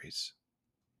series.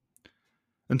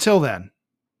 Until then,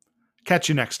 catch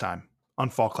you next time on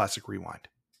Fall Classic Rewind.